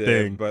kind of. That was the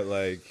thing. But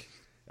like,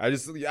 I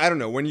don't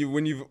know, when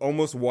you've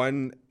almost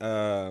won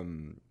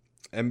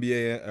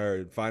NBA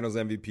or Finals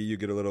MVP, you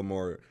get a little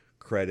more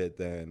credit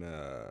than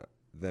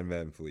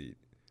Van Fleet.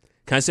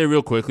 Can I say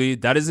real quickly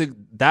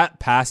that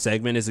past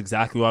segment is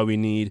exactly why we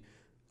need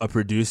a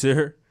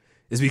producer.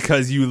 Is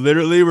because you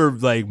literally were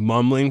like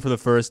mumbling for the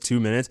first 2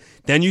 minutes,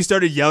 then you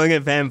started yelling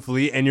at Van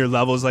Fleet, and your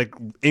levels like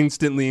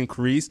instantly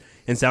increased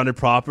and sounded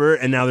proper,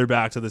 and now they're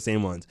back to the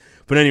same ones.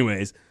 But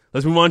anyways,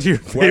 let's move on to your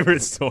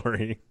favorite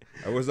story.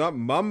 I was not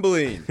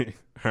mumbling.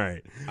 All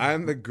right.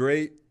 I'm the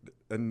great,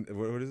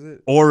 what is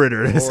it?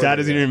 Orator. This guy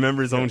doesn't even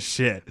remember his own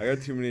shit. I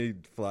got too many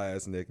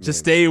fly-ass nicknames. Just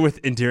stay with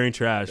Enduring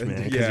Trash,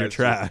 man, because you're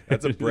trash.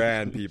 That's a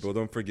brand, people.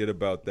 Don't forget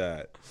about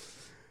that.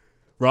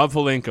 Rob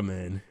Pelinka,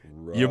 man.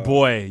 Your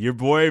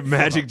boy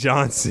Magic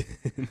Johnson.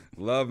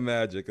 Love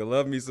Magic. I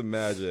love me some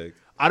Magic.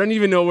 I don't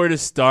even know where to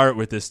start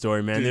with this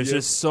story, man. There's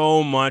just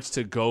so much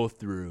to go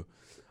through.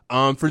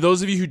 For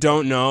those of you who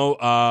don't know,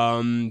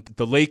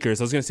 the Lakers,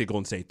 I was going to say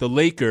Golden State, the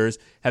Lakers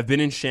have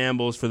been in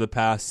shambles for the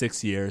past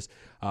 6 years.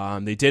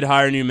 They did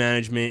hire new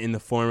management in the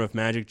form of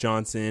Magic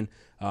Johnson,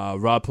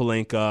 Rob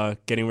Pelinka,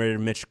 getting rid of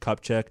Mitch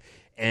Kupchak,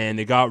 and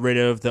they got rid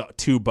of the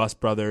 2 Bus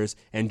brothers,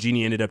 and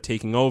Jeannie ended up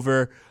taking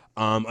over.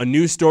 A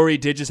new story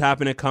did just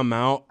happen to come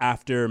out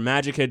after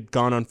Magic had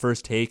gone on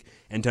First Take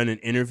and done an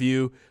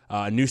interview.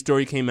 A new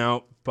story came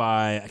out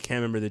by, I can't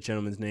remember the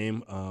gentleman's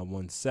name.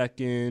 1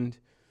 second.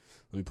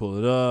 Let me pull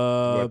it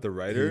up. What, the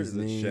writer? Is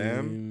it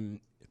Sham?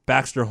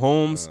 Baxter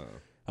Holmes.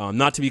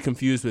 Not to be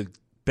confused with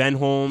Ben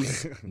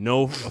Holmes,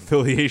 no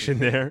affiliation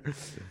there.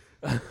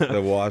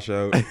 The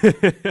washout.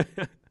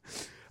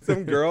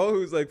 Some girl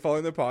who's like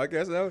following the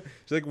podcast now.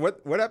 She's like,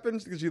 "What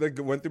happened?" Because she like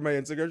went through my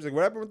Instagram. She's like,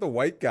 "What happened with the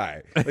white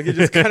guy? Like he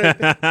just kind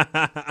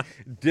of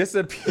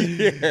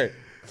disappeared."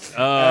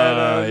 And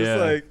I was just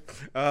like,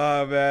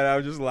 "Oh man," I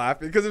was just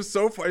laughing because it was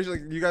so funny. She's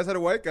like, "You guys had a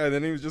white guy, and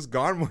then he was just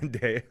gone one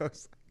day." I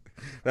was like,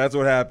 that's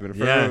what happened.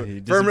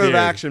 Affirmative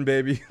action,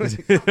 baby.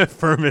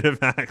 Affirmative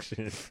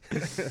action.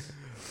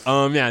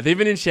 They've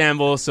been in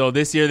shambles. So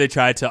this year they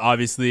tried to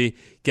obviously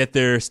get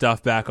their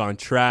stuff back on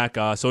track.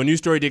 So a new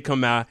story did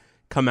come out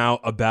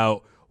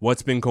about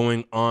what's been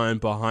going on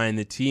behind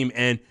the team.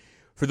 And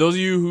for those of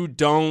you who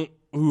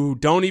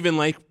don't even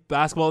like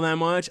basketball that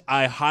much,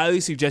 I highly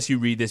suggest you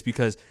read this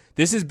because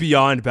this is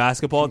beyond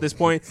basketball at this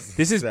point.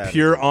 This is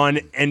pure on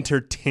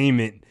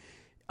entertainment.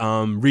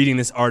 Reading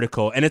this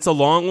article, and it's a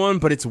long one,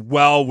 but it's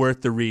well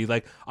worth the read.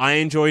 Like, I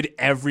enjoyed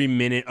every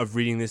minute of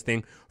reading this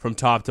thing from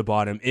top to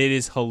bottom. It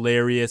is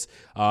hilarious.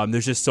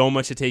 There's just so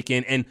much to take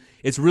in, and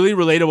it's really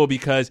relatable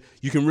because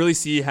you can really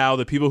see how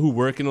the people who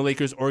work in the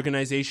Lakers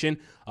organization,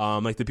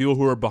 like the people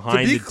who are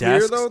behind the desks. To be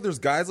clear, though, there's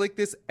guys like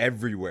this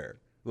everywhere.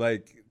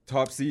 Like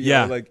top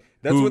CEO, like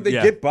that's what they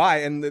get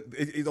by, and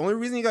the only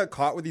reason he got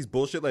caught with these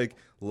bullshit like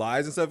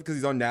lies and stuff because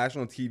he's on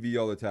national TV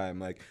all the time.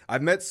 Like,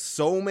 I've met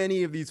so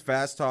many of these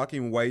fast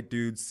talking white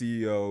dudes,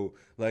 CEO,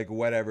 like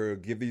whatever,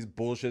 give these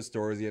bullshit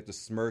stories. You have to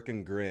smirk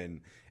and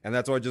grin, and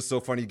that's why it's just so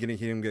funny getting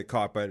him get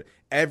caught. But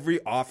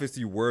every office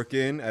you work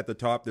in at the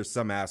top, there's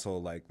some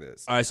asshole like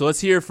this. All right, so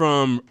let's hear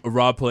from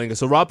Rob Pelinka.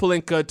 So Rob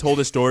Pelinka told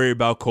a story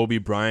about Kobe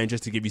Bryant,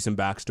 just to give you some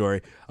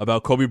backstory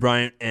about Kobe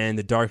Bryant and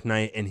the Dark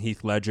Knight and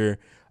Heath Ledger.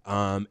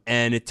 And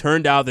it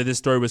turned out that this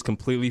story was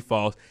completely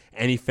false,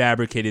 and he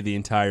fabricated the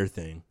entire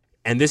thing.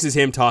 And this is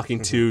him talking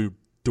to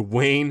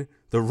Dwayne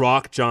 "The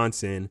Rock"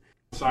 Johnson.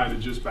 Outside of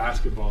just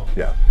basketball.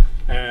 Yeah.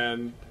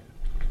 And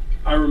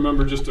I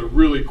remember just a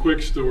really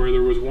quick story.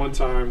 There was one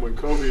time when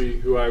Kobe,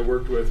 who I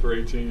worked with for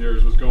 18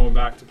 years, was going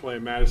back to play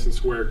Madison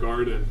Square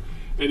Garden.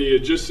 And he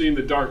had just seen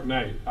The Dark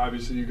Knight.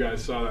 Obviously, you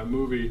guys saw that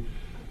movie.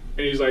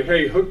 And he's like,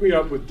 hey, hook me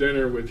up with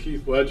dinner with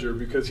Heath Ledger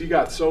because he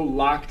got so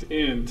locked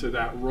into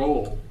that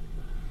role.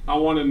 I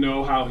want to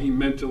know how he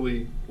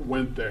mentally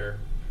went there.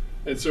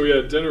 And so he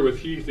had dinner with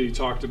Heath, and he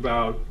talked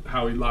about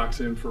how he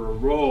locks in for a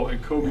role,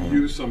 and Kobe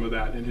used some of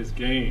that in his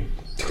game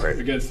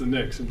against the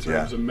Knicks in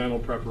terms of mental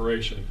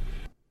preparation.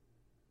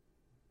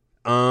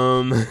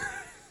 The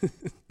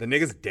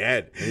nigga's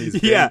dead.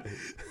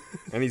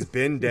 And he's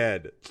been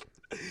dead.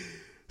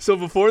 So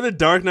before The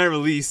Dark Knight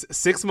release,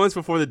 6 months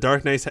before The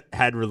Dark Knight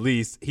had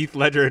released, Heath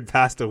Ledger had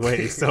passed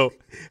away. So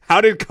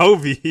how did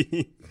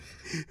Kobe...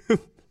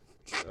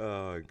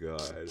 Oh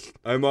god,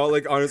 I'm all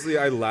like, honestly,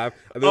 I laugh.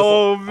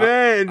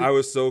 Man, I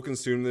was so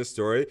consumed in this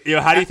story.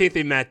 Yo, how do you think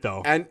they met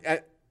though? And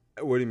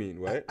what do you mean?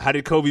 What? How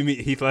did Kobe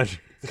meet Heath Ledger?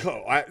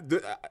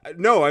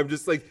 No, I'm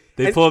just like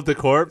they pull up the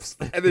corpse.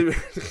 And then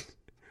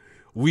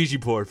Ouija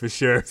board for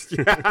sure.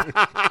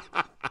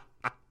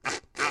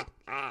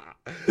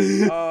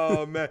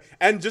 Oh man!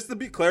 And just to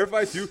be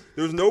clarified too,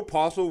 there's no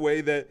possible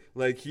way that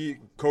like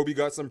Kobe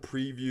got some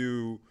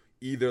preview.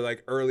 Either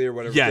like early or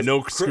whatever. Yeah,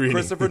 no screening.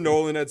 Christopher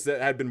Nolan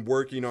had been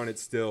working on it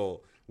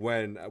still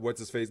when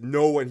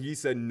he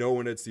said no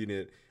one had seen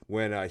it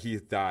when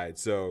Heath died.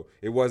 So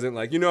it wasn't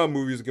like, how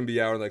movies can be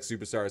out and like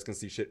superstars can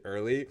see shit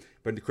early.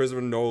 But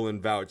Christopher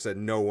Nolan vouched that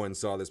no one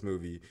saw this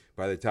movie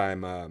by the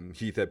time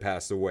Heath had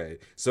passed away.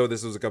 So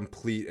this was a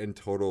complete and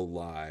total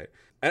lie.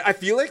 And I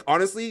feel like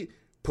honestly,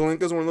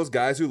 Pelinka's one of those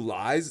guys who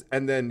lies,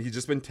 and then he's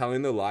just been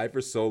telling the lie for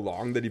so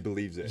long that he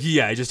believes it.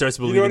 Yeah, he just starts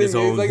believing his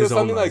own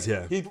lies.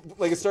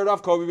 It started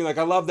off Kobe being like,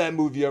 I love that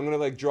movie. I'm going to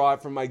like draw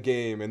it from my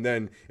game. And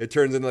then it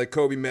turns into like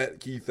Kobe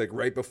met Keith like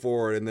right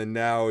before it. And then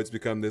now it's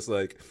become this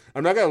like,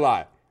 I'm not going to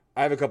lie.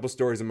 I have a couple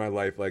stories in my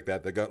life like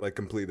that got like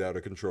completely out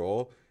of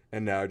control.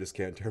 And now I just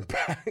can't turn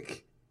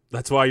back.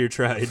 That's why you're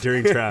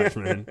during trash,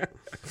 man.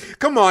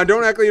 Come on,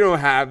 don't act like you don't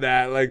have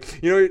that.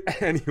 Like,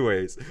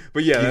 anyways.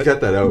 But yeah. You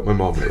cut that out. My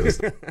mom knows.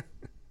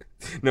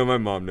 No, my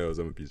mom knows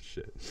I'm a piece of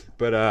shit.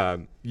 But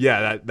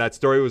that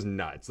story was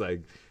nuts.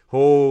 Like,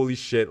 holy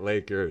shit,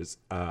 Lakers,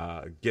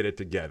 get it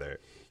together.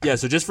 Yeah,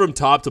 so just from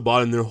top to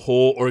bottom, their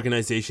whole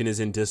organization is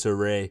in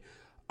disarray.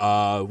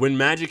 When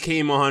Magic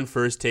came on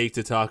First Take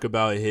to talk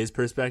about his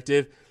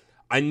perspective,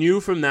 I knew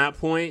from that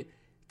point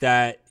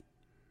that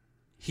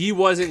he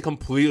wasn't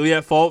completely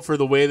at fault for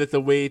the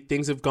way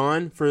things have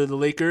gone for the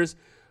Lakers,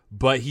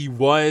 but he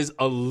was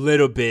a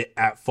little bit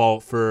at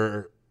fault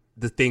for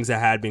the things that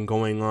had been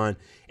going on.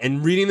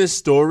 And reading this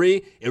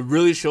story, it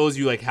really shows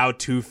you like how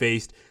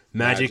two-faced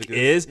Magic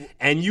is.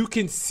 And you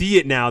can see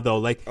it now though.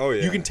 Like,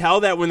 you can tell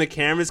that when the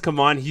cameras come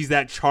on, he's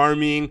that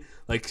charming,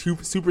 like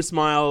super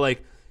smile,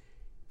 like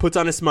puts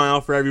on a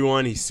smile for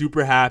everyone. He's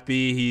super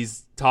happy.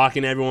 He's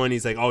talking to everyone.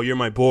 He's like, oh, you're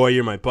my boy,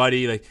 you're my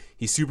buddy. Like,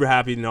 he's super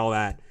happy and all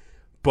that.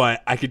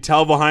 But I could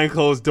tell behind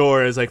closed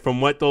doors, like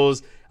from what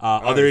those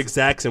other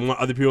execs and what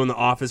other people in the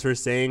office were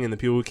saying and the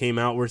people who came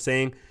out were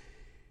saying,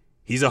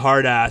 He's a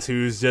hard ass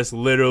who's just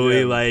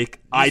literally like,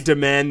 I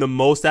demand the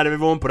most out of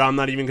everyone, but I'm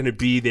not even going to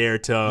be there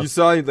to. You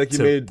saw like he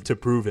made to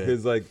prove it.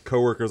 His like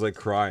coworkers like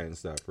cry and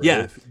stuff. Right?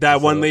 Yeah,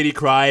 that one lady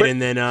cried,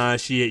 and then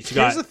she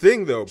got. Here's the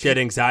thing, though. She had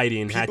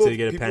anxiety and had to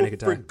get a panic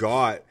attack. People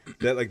forgot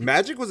that like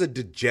Magic was a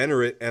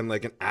degenerate and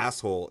like an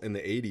asshole in the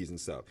 '80s and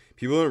stuff.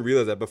 People don't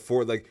realize that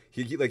before. Like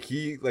he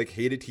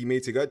hated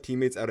teammates. He got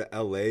teammates out of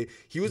L.A.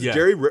 He was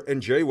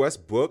Jerry West's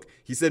book.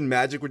 He said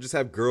Magic would just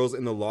have girls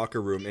in the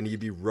locker room and he'd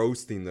be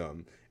roasting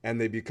them. And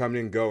they'd be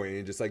coming and going,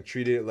 and just like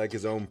treated it like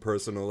his own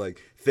personal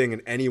like thing.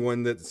 And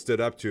anyone that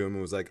stood up to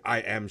him was like, "I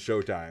am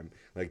Showtime.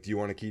 Like, do you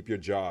want to keep your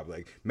job?"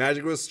 Like,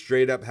 Magic was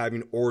straight up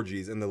having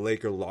orgies in the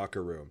Laker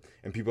locker room,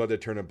 and people had to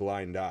turn a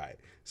blind eye.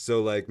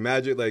 So like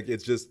Magic, like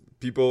it's just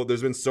people.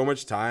 There's been so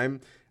much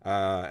time,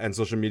 and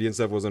social media and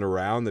stuff wasn't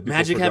around that people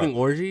Magic forgot. having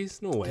orgies?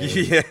 No way.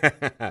 Yeah,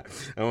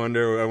 I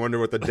wonder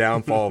what the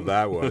downfall of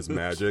that was.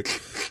 Magic.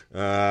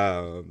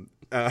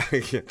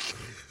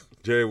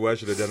 Jerry West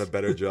should have done a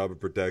better job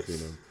of protecting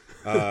him.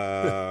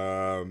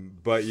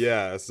 But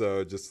yeah,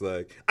 so just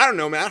like, I don't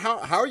know, man.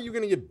 How are you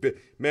going to get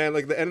man,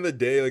 like, the end of the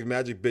day, like,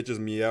 Magic bitches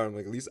me out. I'm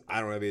like, at least I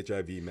don't have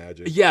HIV,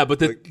 Magic. Yeah, but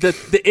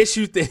the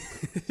issue the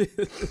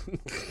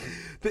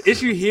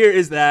issue here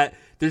is that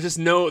there's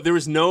no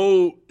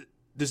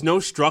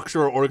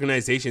structure or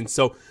organization.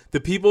 So the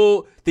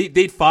people,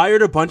 they'd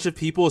fired a bunch of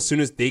people as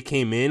soon as they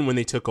came in when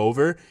they took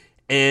over.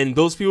 And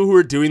those people who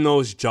were doing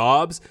those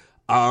jobs,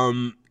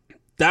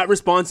 that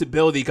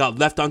responsibility got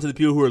left onto the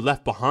people who were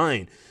left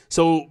behind.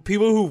 So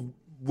people who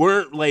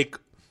weren't like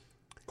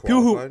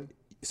Qualified?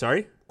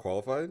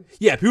 Qualified?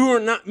 Yeah, people who were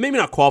not, maybe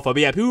not qualified,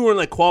 but yeah, people who weren't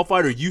like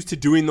qualified or used to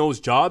doing those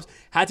jobs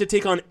had to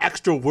take on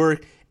extra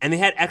work and they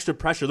had extra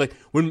pressure. Like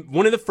when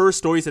one of the first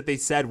stories that they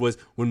said was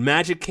when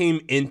Magic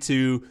came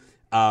into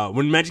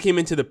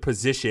the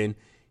position,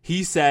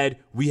 he said,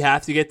 we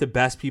have to get the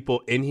best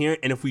people in here.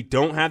 And if we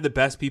don't have the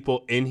best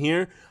people in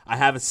here, I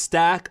have a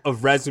stack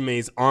of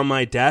resumes on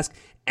my desk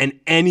and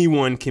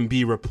anyone can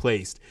be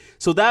replaced.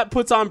 So that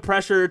puts on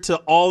pressure to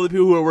all the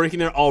people who are working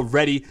there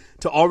already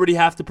to already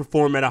have to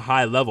perform at a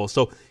high level.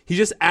 So he's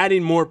just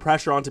adding more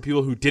pressure onto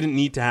people who didn't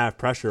need to have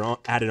pressure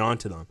added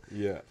onto them.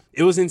 Yeah.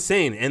 It was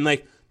insane. And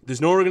like,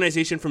 there's no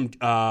organization from...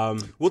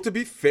 well, to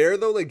be fair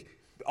though, like,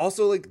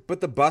 also like,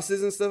 but the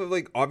buses and stuff have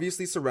like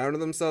obviously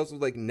surrounded themselves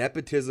with like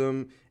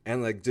nepotism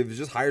and like they've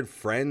just hired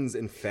friends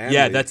and family.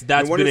 Yeah, that's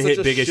been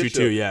a big issue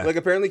too. Yeah, like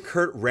apparently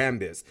Kurt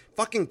Rambis,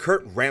 fucking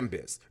Kurt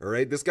Rambis. All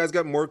right, this guy's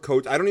got more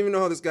coach. I don't even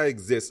know how this guy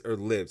exists or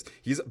lives.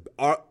 He's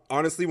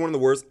honestly one of the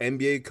worst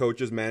NBA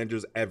coaches,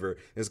 managers ever.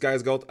 This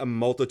guy's got a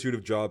multitude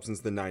of jobs since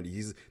the '90s.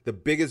 He's the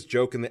biggest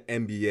joke in the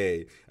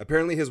NBA.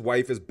 Apparently, his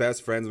wife is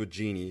best friends with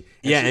Jeannie.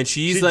 And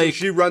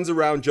she runs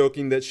around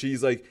joking that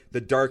she's like the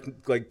dark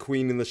like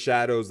queen in the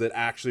shadows that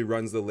actually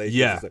runs the Lakers.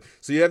 Yeah. And stuff.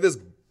 So you have this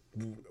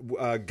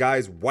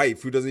guy's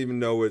wife who doesn't even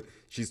know what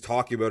she's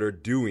talking about or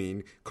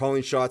doing,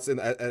 calling shots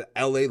at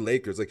LA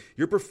Lakers. Like,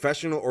 you're a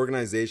professional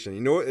organization. You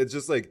know what? It's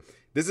just like,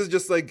 this is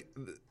just like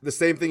the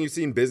same thing you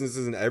see in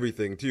businesses and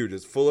everything too,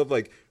 just full of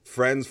like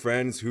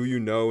friends who you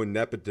know and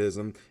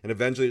nepotism. And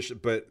eventually,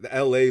 but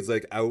LA is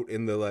like out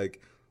in the like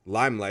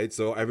limelight,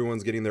 so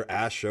everyone's getting their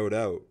ass showed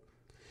out.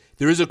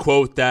 There is a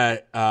quote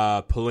that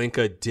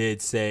Pelinka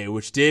did say,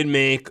 which did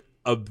make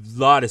a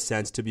lot of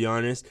sense, to be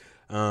honest.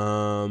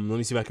 Let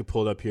me see if I can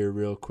pull it up here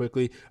real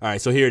quickly. All right,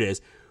 so here it is.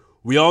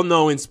 We all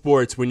know in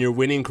sports, when you're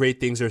winning,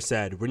 great things are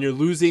said. When you're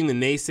losing, the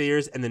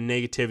naysayers and the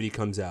negativity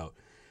comes out.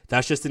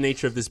 That's just the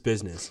nature of this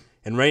business.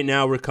 And right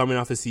now, we're coming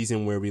off a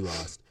season where we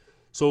lost.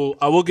 So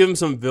I will give him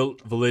some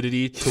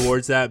validity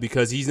towards that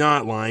because he's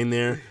not lying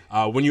there.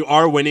 When you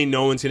are winning,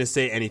 no one's going to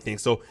say anything.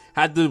 So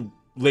had the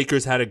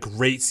Lakers had a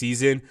great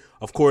season,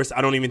 of course,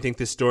 I don't even think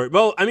this story...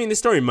 Well, I mean, this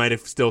story might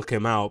have still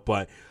come out,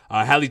 but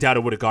I highly doubt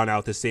it would have gone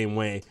out the same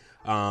way.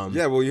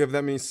 Yeah, well, you have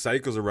that many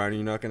cycles around,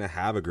 you're not going to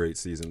have a great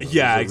season. Though.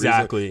 Yeah,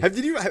 exactly.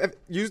 Did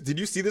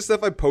you see the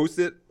stuff I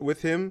posted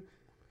with him?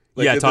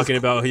 Like, yeah, talking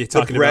about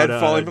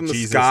falling from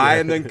Jesus, the sky,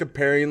 yeah. and then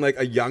comparing like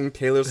a young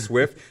Taylor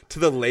Swift to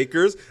the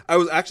Lakers. I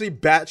was actually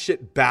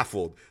batshit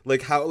baffled.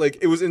 Like how, like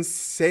it was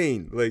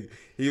insane. Like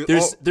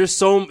there's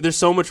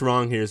so much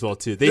wrong here as well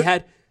too.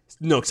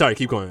 No, sorry,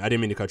 keep going. I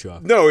didn't mean to cut you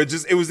off. No, it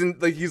was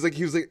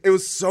it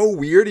was so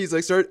weird. He's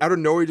like, started out of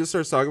nowhere, he just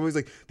starts talking about, he's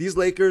like, these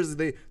Lakers,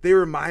 they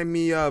remind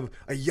me of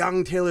a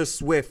young Taylor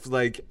Swift,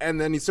 like, and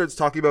then he starts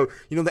talking about,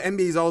 you know, the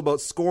NBA is all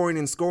about scoring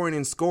and scoring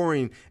and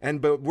scoring,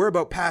 but we're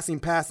about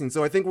passing.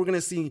 So I think we're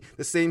gonna see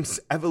the same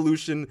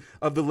evolution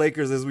of the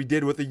Lakers as we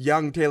did with a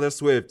young Taylor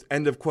Swift.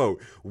 End of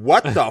quote.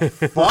 What the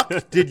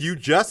fuck did you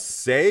just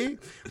say?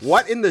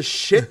 What in the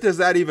shit does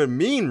that even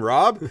mean,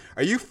 Rob?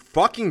 Are you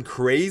fucking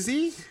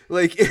crazy?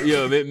 Like,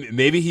 yo,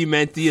 maybe he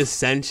meant the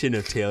ascension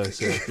of Taylor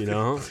Swift, you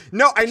know?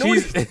 No, I know.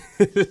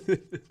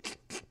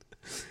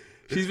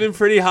 She's been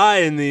pretty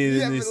high in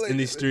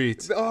these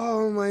streets.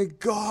 Oh my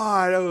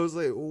god! I was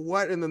like,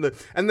 what? And then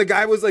the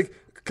guy was like,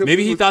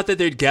 Maybe he thought that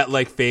they'd get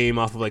like fame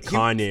off of like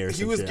Kanye or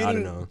something. I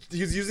don't know.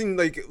 He was using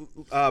like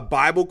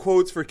Bible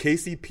quotes for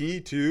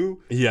KCP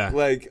too. Yeah.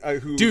 Like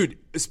dude,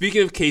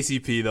 speaking of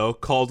KCP though,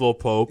 Caldwell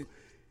Pope,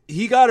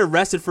 he got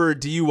arrested for a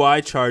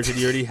DUI charge that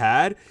he already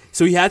had.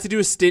 So he had to do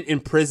a stint in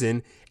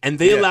prison, and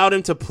they allowed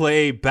him to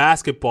play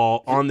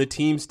basketball on the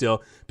team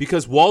still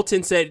because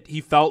Walton said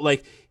he felt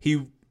like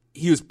he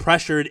was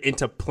pressured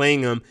into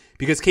playing him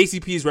because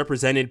KCP is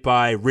represented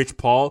by Rich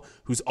Paul,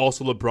 who's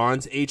also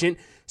LeBron's agent.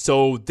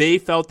 So they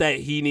felt that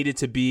he needed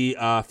to be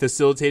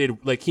facilitated,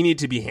 like he needed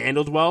to be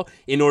handled well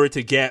in order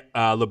to get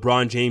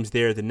LeBron James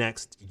there the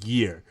next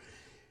year.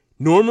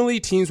 Normally,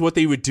 teams, what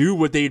they would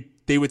do,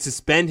 they would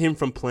suspend him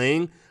from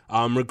playing,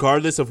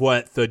 regardless of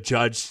what the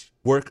judge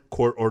work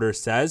court order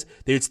says.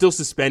 They would still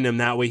suspend him.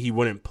 That way he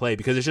wouldn't play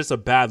because it's just a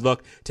bad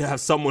look to have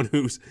someone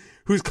who's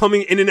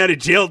coming in and out of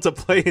jail to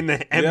play in the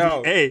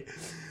NBA.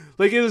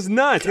 Like, it was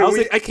nuts. I was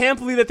like, I can't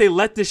believe that they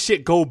let this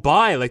shit go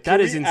by. Like, that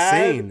is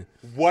insane.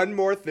 One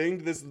more thing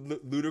to this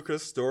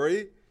ludicrous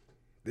story.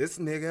 This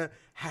nigga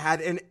had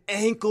an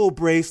ankle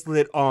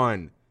bracelet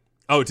on.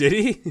 Oh, did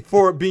he?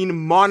 For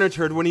being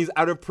monitored when he's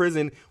out of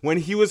prison when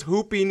he was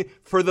hooping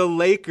for the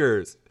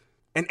Lakers.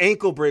 An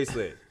ankle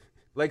bracelet.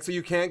 Like, so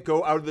you can't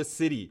go out of the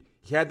city.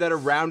 He had that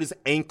around his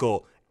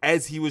ankle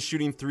as he was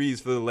shooting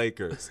threes for the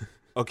Lakers.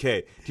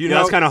 Okay. Do you know?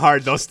 That's kind of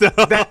hard, though, still.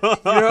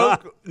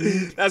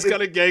 That's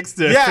kind of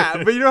gangster.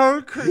 Yeah, but you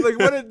know, like,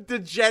 what a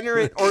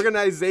degenerate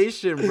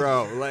organization,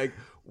 bro. Like,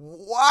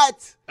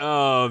 what?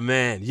 Oh,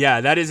 man.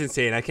 Yeah, that is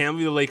insane. I can't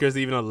believe the Lakers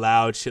even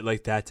allowed shit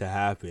like that to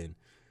happen.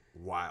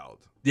 Wild.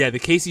 Yeah, the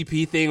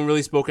KCP thing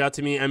really spoke out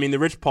to me. I mean, the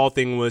Rich Paul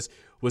thing was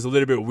a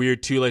little bit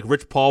weird, too. Like,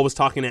 Rich Paul was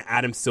talking to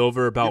Adam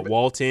Silver about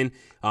Walton,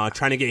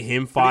 trying to get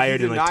him fired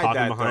and, like,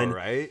 talking behind. Though,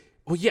 right?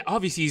 Well, yeah,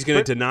 obviously he's going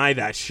to deny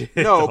that shit.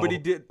 No, though. but he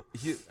did.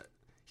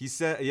 He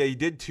said, he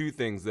did two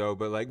things though,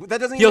 but like that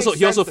doesn't. He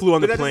also flew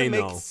on the plane though.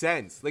 That doesn't make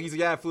sense. Like he's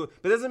like, I flew,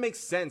 but it doesn't make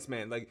sense,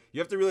 man. Like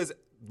you have to realize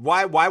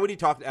why would he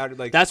talk out?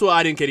 Like that's what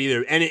I didn't get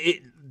either. And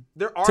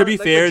there are, to be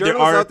fair, there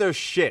are out there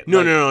shit.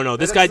 No.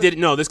 This guy did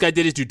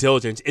his due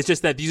diligence. It's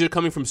just that these are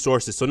coming from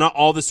sources, so not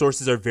all the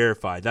sources are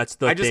verified. That's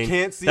the thing. I just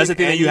can't see. That's the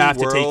thing that you have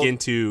to take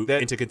into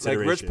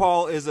consideration. Like Rich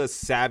Paul is a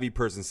savvy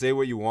person. Say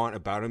what you want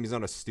about him. He's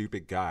not a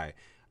stupid guy.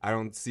 I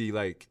don't see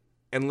like.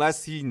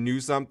 Unless he knew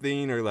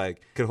something or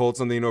like could hold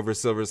something over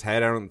Silver's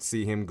head, I don't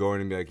see him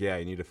going and be like, yeah,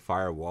 you need to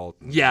fire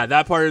Walton. Yeah,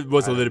 that part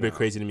was a little bit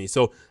crazy to me.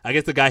 So I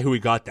guess the guy who we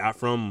got that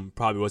from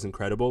probably wasn't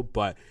credible,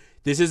 but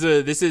this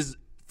is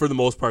for the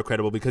most part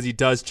credible because he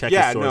does check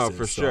his sources. Yeah, no,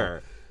 for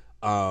sure.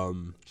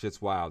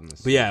 Shit's wild.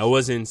 But yeah, it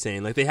was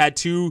insane. Like they had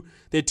two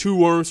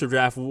war rooms for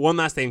draft. One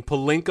last thing,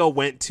 Pelinka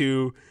went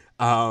to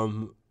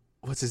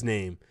what's his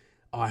name?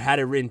 Oh, I had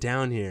it written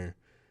down here.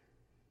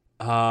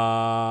 He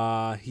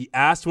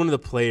asked one of the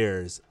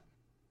players.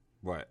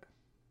 What?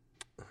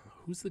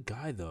 Who's the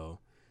guy though?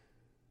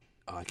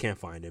 Oh, I can't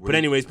find it. But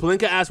anyways,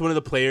 Pelinka asked one of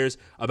the players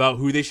about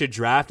who they should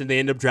draft, and they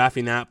ended up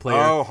drafting that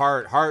player. Oh,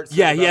 Hart.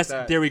 Yeah, he asked.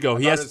 There we go.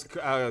 He asked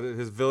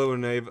his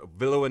Villanova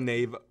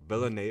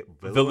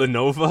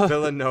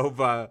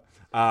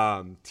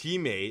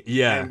teammate.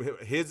 Yeah, and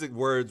his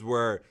words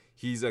were,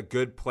 he's a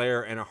good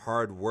player and a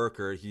hard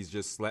worker. He's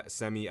just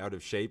semi out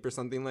of shape or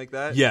something like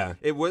that. Yeah,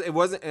 it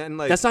wasn't. And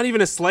like that's not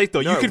even a slight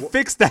though. No, you could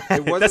fix that.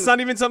 That's not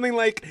even something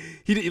like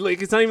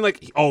it's not even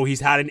like he's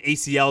had an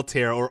ACL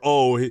tear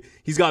or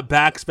he's got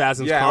back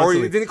spasms. Yeah,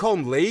 constantly. or he didn't call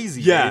him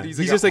lazy. Yeah, right? he's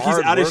just like he's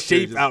out of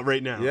shape out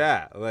right now.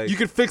 Yeah, like you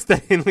could fix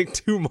that in like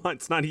 2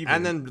 months. Not even.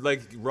 And then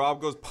like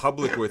Rob goes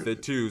public with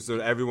it too, so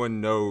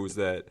everyone knows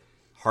that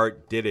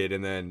Hart did it,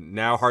 and then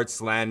now Hart's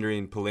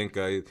slandering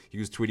Pelinka. He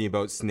was tweeting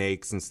about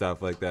snakes and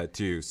stuff like that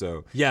too.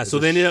 So yeah, so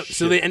they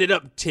ended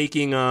up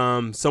taking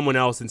someone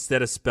else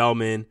instead of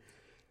Spellman.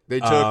 They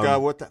took that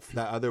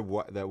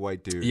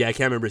white dude. Yeah, I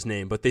can't remember his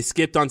name, but they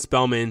skipped on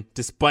Spellman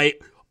despite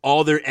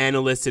all their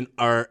analysts and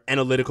our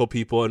analytical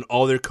people and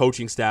all their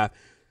coaching staff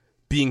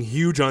being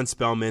huge on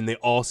Spellman.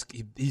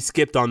 He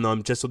skipped on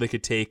them just so they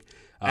could take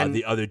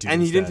the other dude.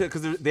 And he didn't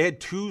because they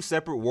had two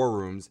separate war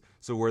rooms.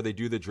 So where they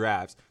do the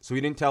drafts. So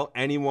he didn't tell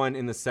anyone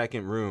in the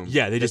second room.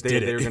 Yeah, they just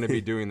did it. They were going to be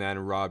doing that,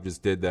 and Rob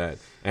just did that.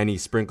 And he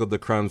sprinkled the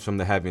crumbs from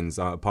the heavens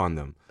upon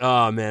them.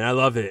 Oh, man, I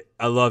love it.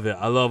 I love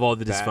all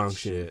the dysfunction. Bad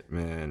shit,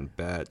 man.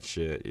 Bad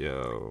shit,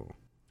 yo.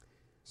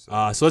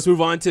 So let's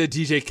move on to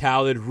DJ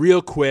Khaled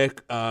real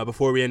quick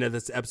before we end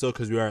this episode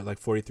because we are at like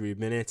 43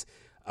 minutes.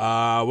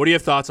 What do you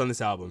have thoughts on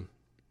this album?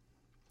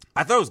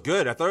 I thought it was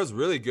good. I thought it was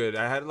really good.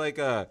 I had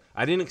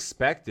I didn't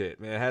expect it.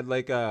 Man, it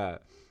had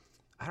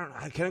I don't know.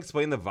 I can't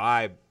explain the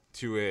vibe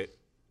to it.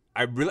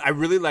 I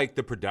really like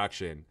the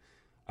production.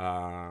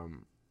 Yeah,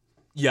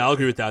 I'll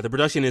agree with that. The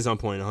production is on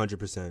point,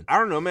 100%. I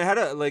don't know, man.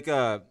 I like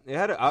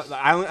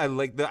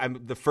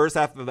the first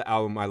half of the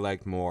album. I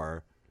liked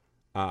more.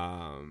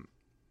 I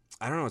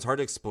don't know. It's hard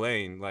to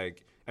explain.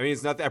 Like, I mean,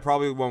 it's not that I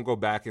probably won't go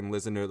back and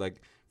listen to it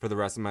like for the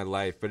rest of my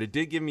life, but it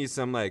did give me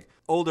some like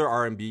older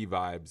R&B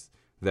vibes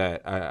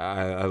that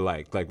I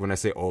liked. Like when I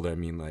say older, I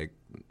mean like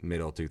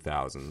middle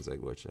 2000s,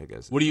 like, which I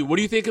guess. What do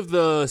you think of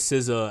the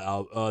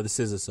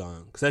SZA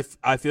song? Because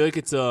I feel like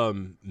it's a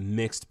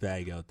mixed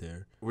bag out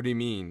there. What do you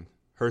mean?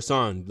 Her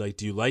song, like,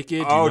 do you like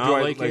it? Do you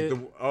not like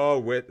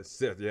it? With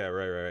Sith, yeah,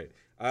 right.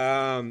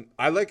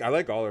 I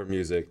like all her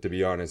music, to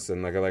be honest,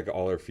 and like I like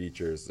all her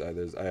features.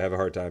 I have a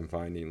hard time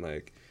finding,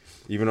 like,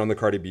 even on the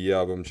Cardi B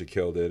album, she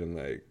killed it, and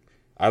like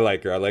I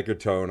like her. I like her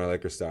tone. I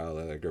like her style.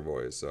 I like her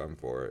voice. So I'm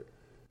for it.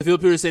 I feel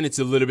people are saying it's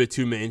a little bit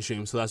too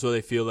mainstream, so that's why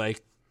they feel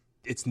like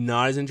it's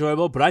not as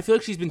enjoyable. But I feel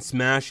like she's been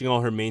smashing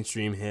all her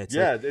mainstream hits.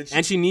 Yeah,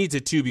 and she needs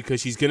it too, because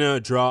she's gonna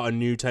draw a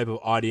new type of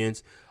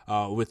audience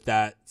with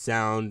that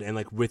sound and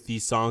like with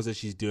these songs that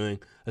she's doing.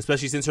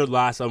 Especially since her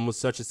last album was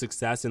such a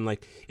success and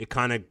like it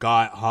kind of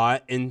got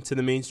hot into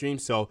the mainstream.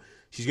 So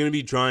she's gonna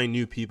be drawing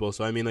new people.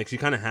 So I mean, like, she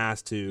kind of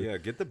has to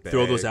get the bag,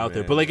 throw those out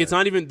there. But like, it's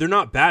not even, they're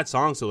not bad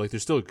songs. So like, they're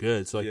still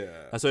good. So like,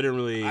 that's why I didn't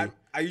really.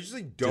 I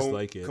usually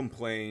don't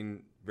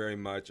complain very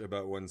much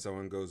about when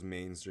someone goes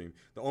mainstream.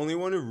 The only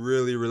one who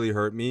really, really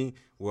hurt me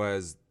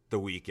was The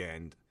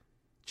Weeknd.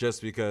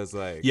 Just because,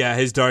 like... Yeah,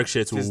 his dark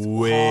shit's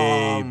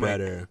way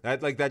better.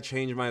 That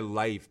changed my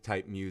life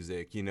type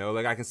music, you know?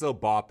 Like, I can still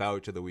bop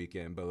out to The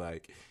Weeknd, but,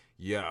 like,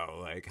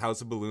 like,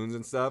 House of Balloons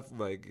and stuff,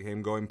 like,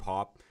 him going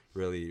pop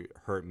really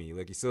hurt me.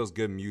 Like, he still has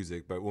good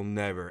music, but we'll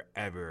never,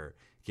 ever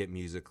get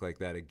music like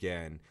that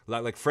again.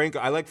 Like Frank,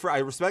 I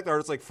respect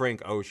artists like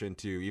Frank Ocean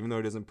too. Even though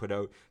he doesn't put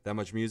out that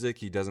much music,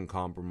 he doesn't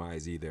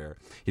compromise either.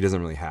 He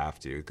doesn't really have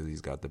to because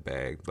he's got the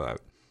bag.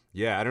 But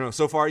yeah, I don't know.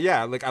 So far,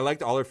 yeah, like I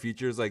liked all her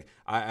features. Like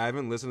I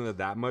haven't listened to it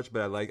that much,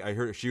 but I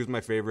heard she was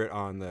my favorite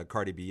on the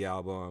Cardi B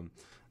album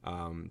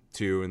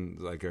too, and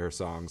like her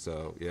song.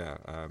 So yeah,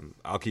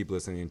 I'll keep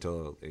listening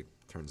until it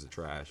turns to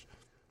trash.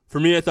 For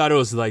me, I thought it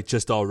was like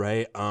just all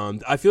right.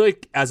 I feel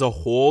like as a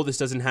whole, this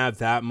doesn't have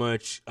that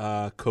much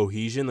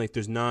cohesion. Like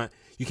there's not,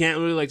 you can't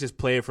really like just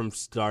play it from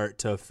start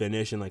to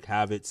finish and like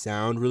have it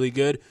sound really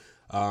good.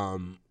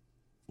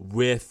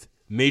 With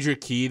Major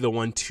Key, the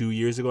one 2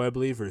 years ago, I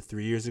believe, or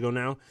 3 years ago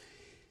now,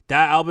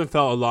 that album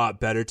felt a lot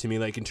better to me,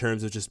 like in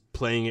terms of just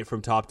playing it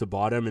from top to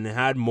bottom, and it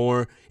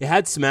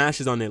had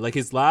smashes on it. Like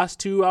his last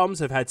two albums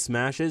have had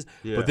smashes,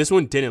 but this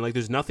one didn't. Like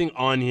there's nothing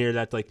on here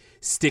that like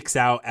sticks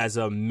out as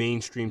a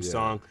mainstream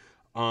song.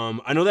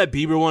 I know that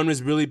Bieber one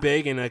was really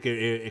big and like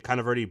it kind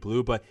of already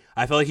blew, but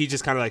I felt like he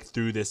just kind of like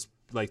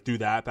threw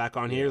that back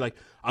on here. Like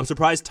I'm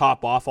surprised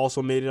Top Off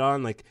also made it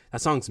on. Like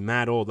that song's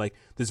mad old. Like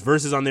there's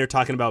verses on there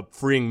talking about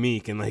freeing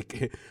Meek and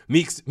like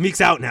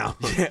Meek's out now.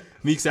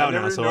 Meek's out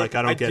now, so like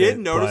I don't get it. I did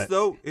notice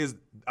though is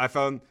I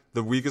found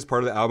the weakest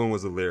part of the album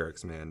was the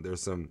lyrics, man.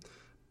 There's some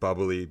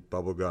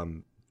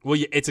bubblegum. Well,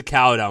 yeah, it's a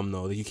Khaled album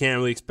though. Like, you can't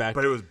really expect.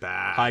 But it was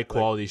bad. High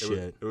quality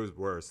shit. It was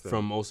worse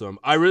from most of them.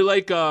 I really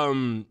like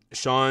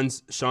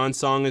Sean's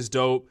song is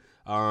dope.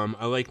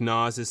 I like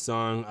Nas's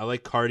song. I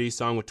like Cardi's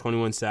song with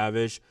 21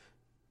 Savage.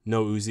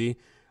 No Uzi.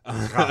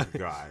 Oh,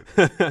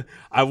 God.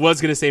 I was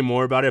gonna say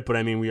more about it, but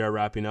I mean we are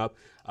wrapping up.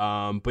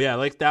 But yeah, I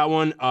like that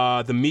one.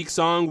 The Meek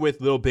song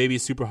with Lil Baby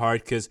is super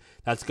hard because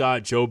that's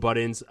got Joe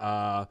Budden's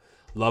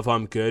 "Love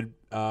I'm Good"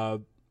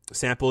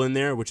 sample in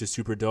there, which is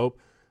super dope.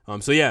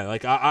 So yeah,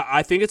 like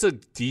I think it's a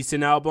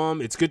decent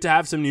album. It's good to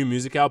have some new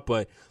music out,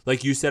 but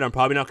like you said, I'm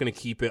probably not gonna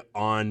keep it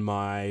on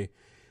my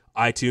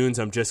iTunes.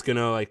 I'm just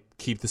gonna like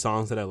keep the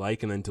songs that I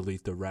like and then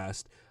delete the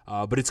rest.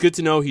 But it's good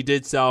to know he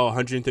did sell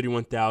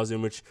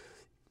 131,000, which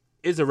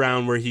is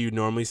around where he would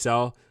normally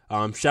sell.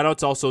 Shout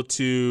outs also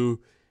to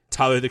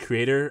Tyler the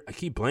Creator. I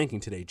keep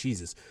blanking today.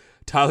 Jesus.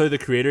 Tyler the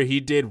Creator. He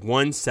did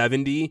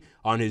 170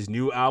 on his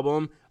new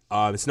album.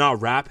 It's not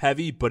rap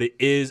heavy, but it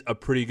is a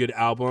pretty good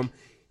album.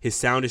 His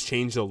sound has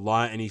changed a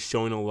lot, and he's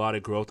showing a lot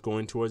of growth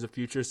going towards the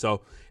future.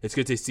 So it's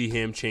good to see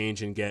him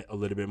change and get a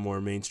little bit more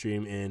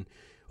mainstream and,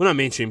 well, not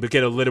mainstream, but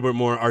get a little bit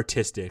more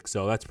artistic.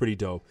 So that's pretty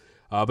dope.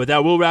 But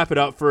that will wrap it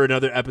up for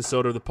another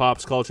episode of the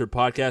Pops Culture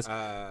Podcast.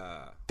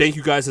 Thank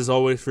you guys, as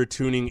always, for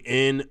tuning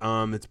in.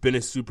 It's been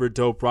a super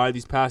dope ride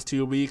these past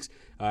 2 weeks.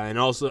 And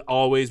also,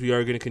 always, we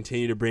are going to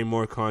continue to bring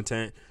more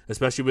content,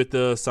 especially with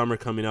the summer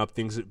coming up.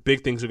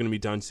 Big things are going to be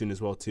done soon as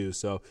well, too.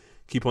 So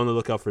keep on the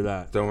lookout for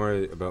that. Don't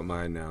worry about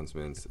my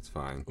announcements. It's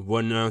fine.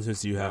 What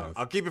announcements do you have?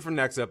 I'll keep it for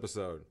next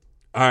episode.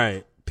 All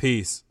right.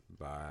 Peace.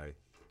 Bye.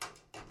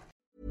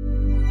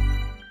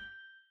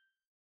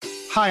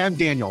 Hi, I'm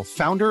Daniel,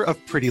 founder of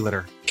Pretty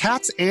Litter.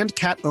 Cats and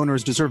cat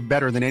owners deserve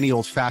better than any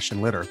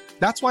old-fashioned litter.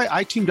 That's why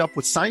I teamed up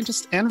with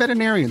scientists and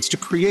veterinarians to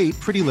create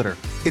Pretty Litter.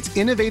 Its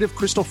innovative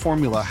crystal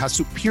formula has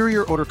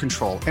superior odor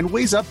control and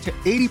weighs up to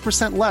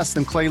 80% less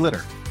than clay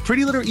litter.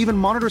 Pretty Litter even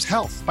monitors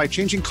health by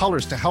changing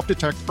colors to help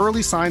detect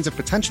early signs of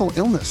potential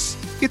illness.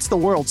 It's the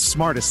world's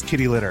smartest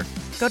kitty litter.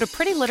 Go to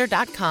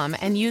prettylitter.com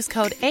and use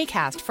code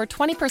ACAST for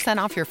 20%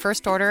 off your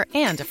first order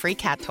and a free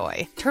cat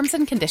toy. Terms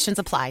and conditions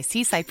apply.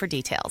 See site for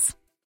details.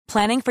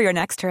 Planning for your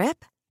next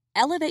trip?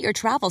 Elevate your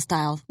travel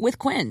style with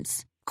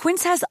Quince.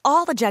 Quince has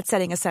all the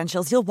jet-setting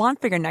essentials you'll want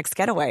for your next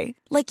getaway,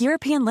 like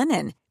European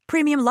linen,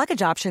 premium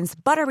luggage options,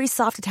 buttery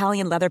soft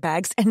Italian leather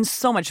bags, and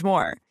so much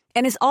more.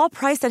 And is all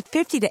priced at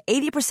 50 to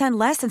 80%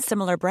 less than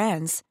similar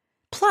brands.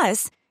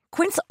 Plus,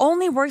 Quince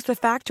only works with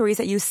factories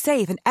that use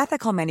safe and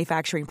ethical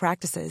manufacturing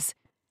practices.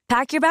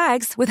 Pack your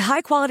bags with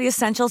high-quality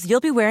essentials you'll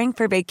be wearing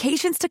for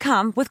vacations to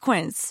come with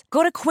Quince.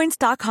 Go to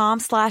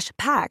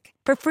quince.com/pack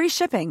for free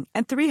shipping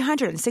and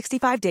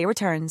 365-day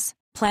returns.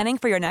 Planning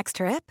for your next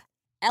trip?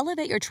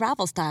 Elevate your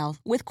travel style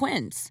with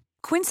Quince.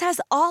 Quince has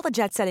all the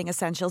jet-setting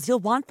essentials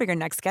you'll want for your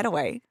next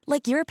getaway,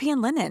 like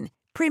European linen,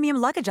 premium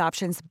luggage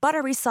options,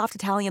 buttery soft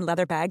Italian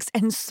leather bags,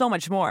 and so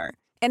much more.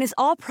 And is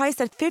all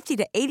priced at 50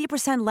 to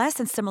 80% less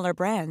than similar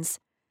brands.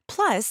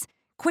 Plus,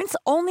 Quince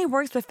only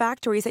works with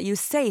factories that use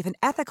safe and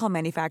ethical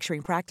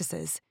manufacturing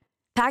practices.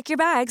 Pack your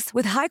bags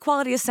with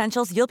high-quality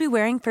essentials you'll be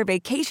wearing for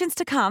vacations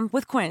to come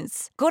with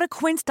Quince. Go to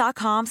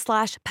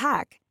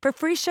quince.com/pack for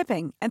free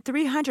shipping and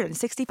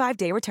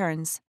 365-day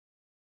returns.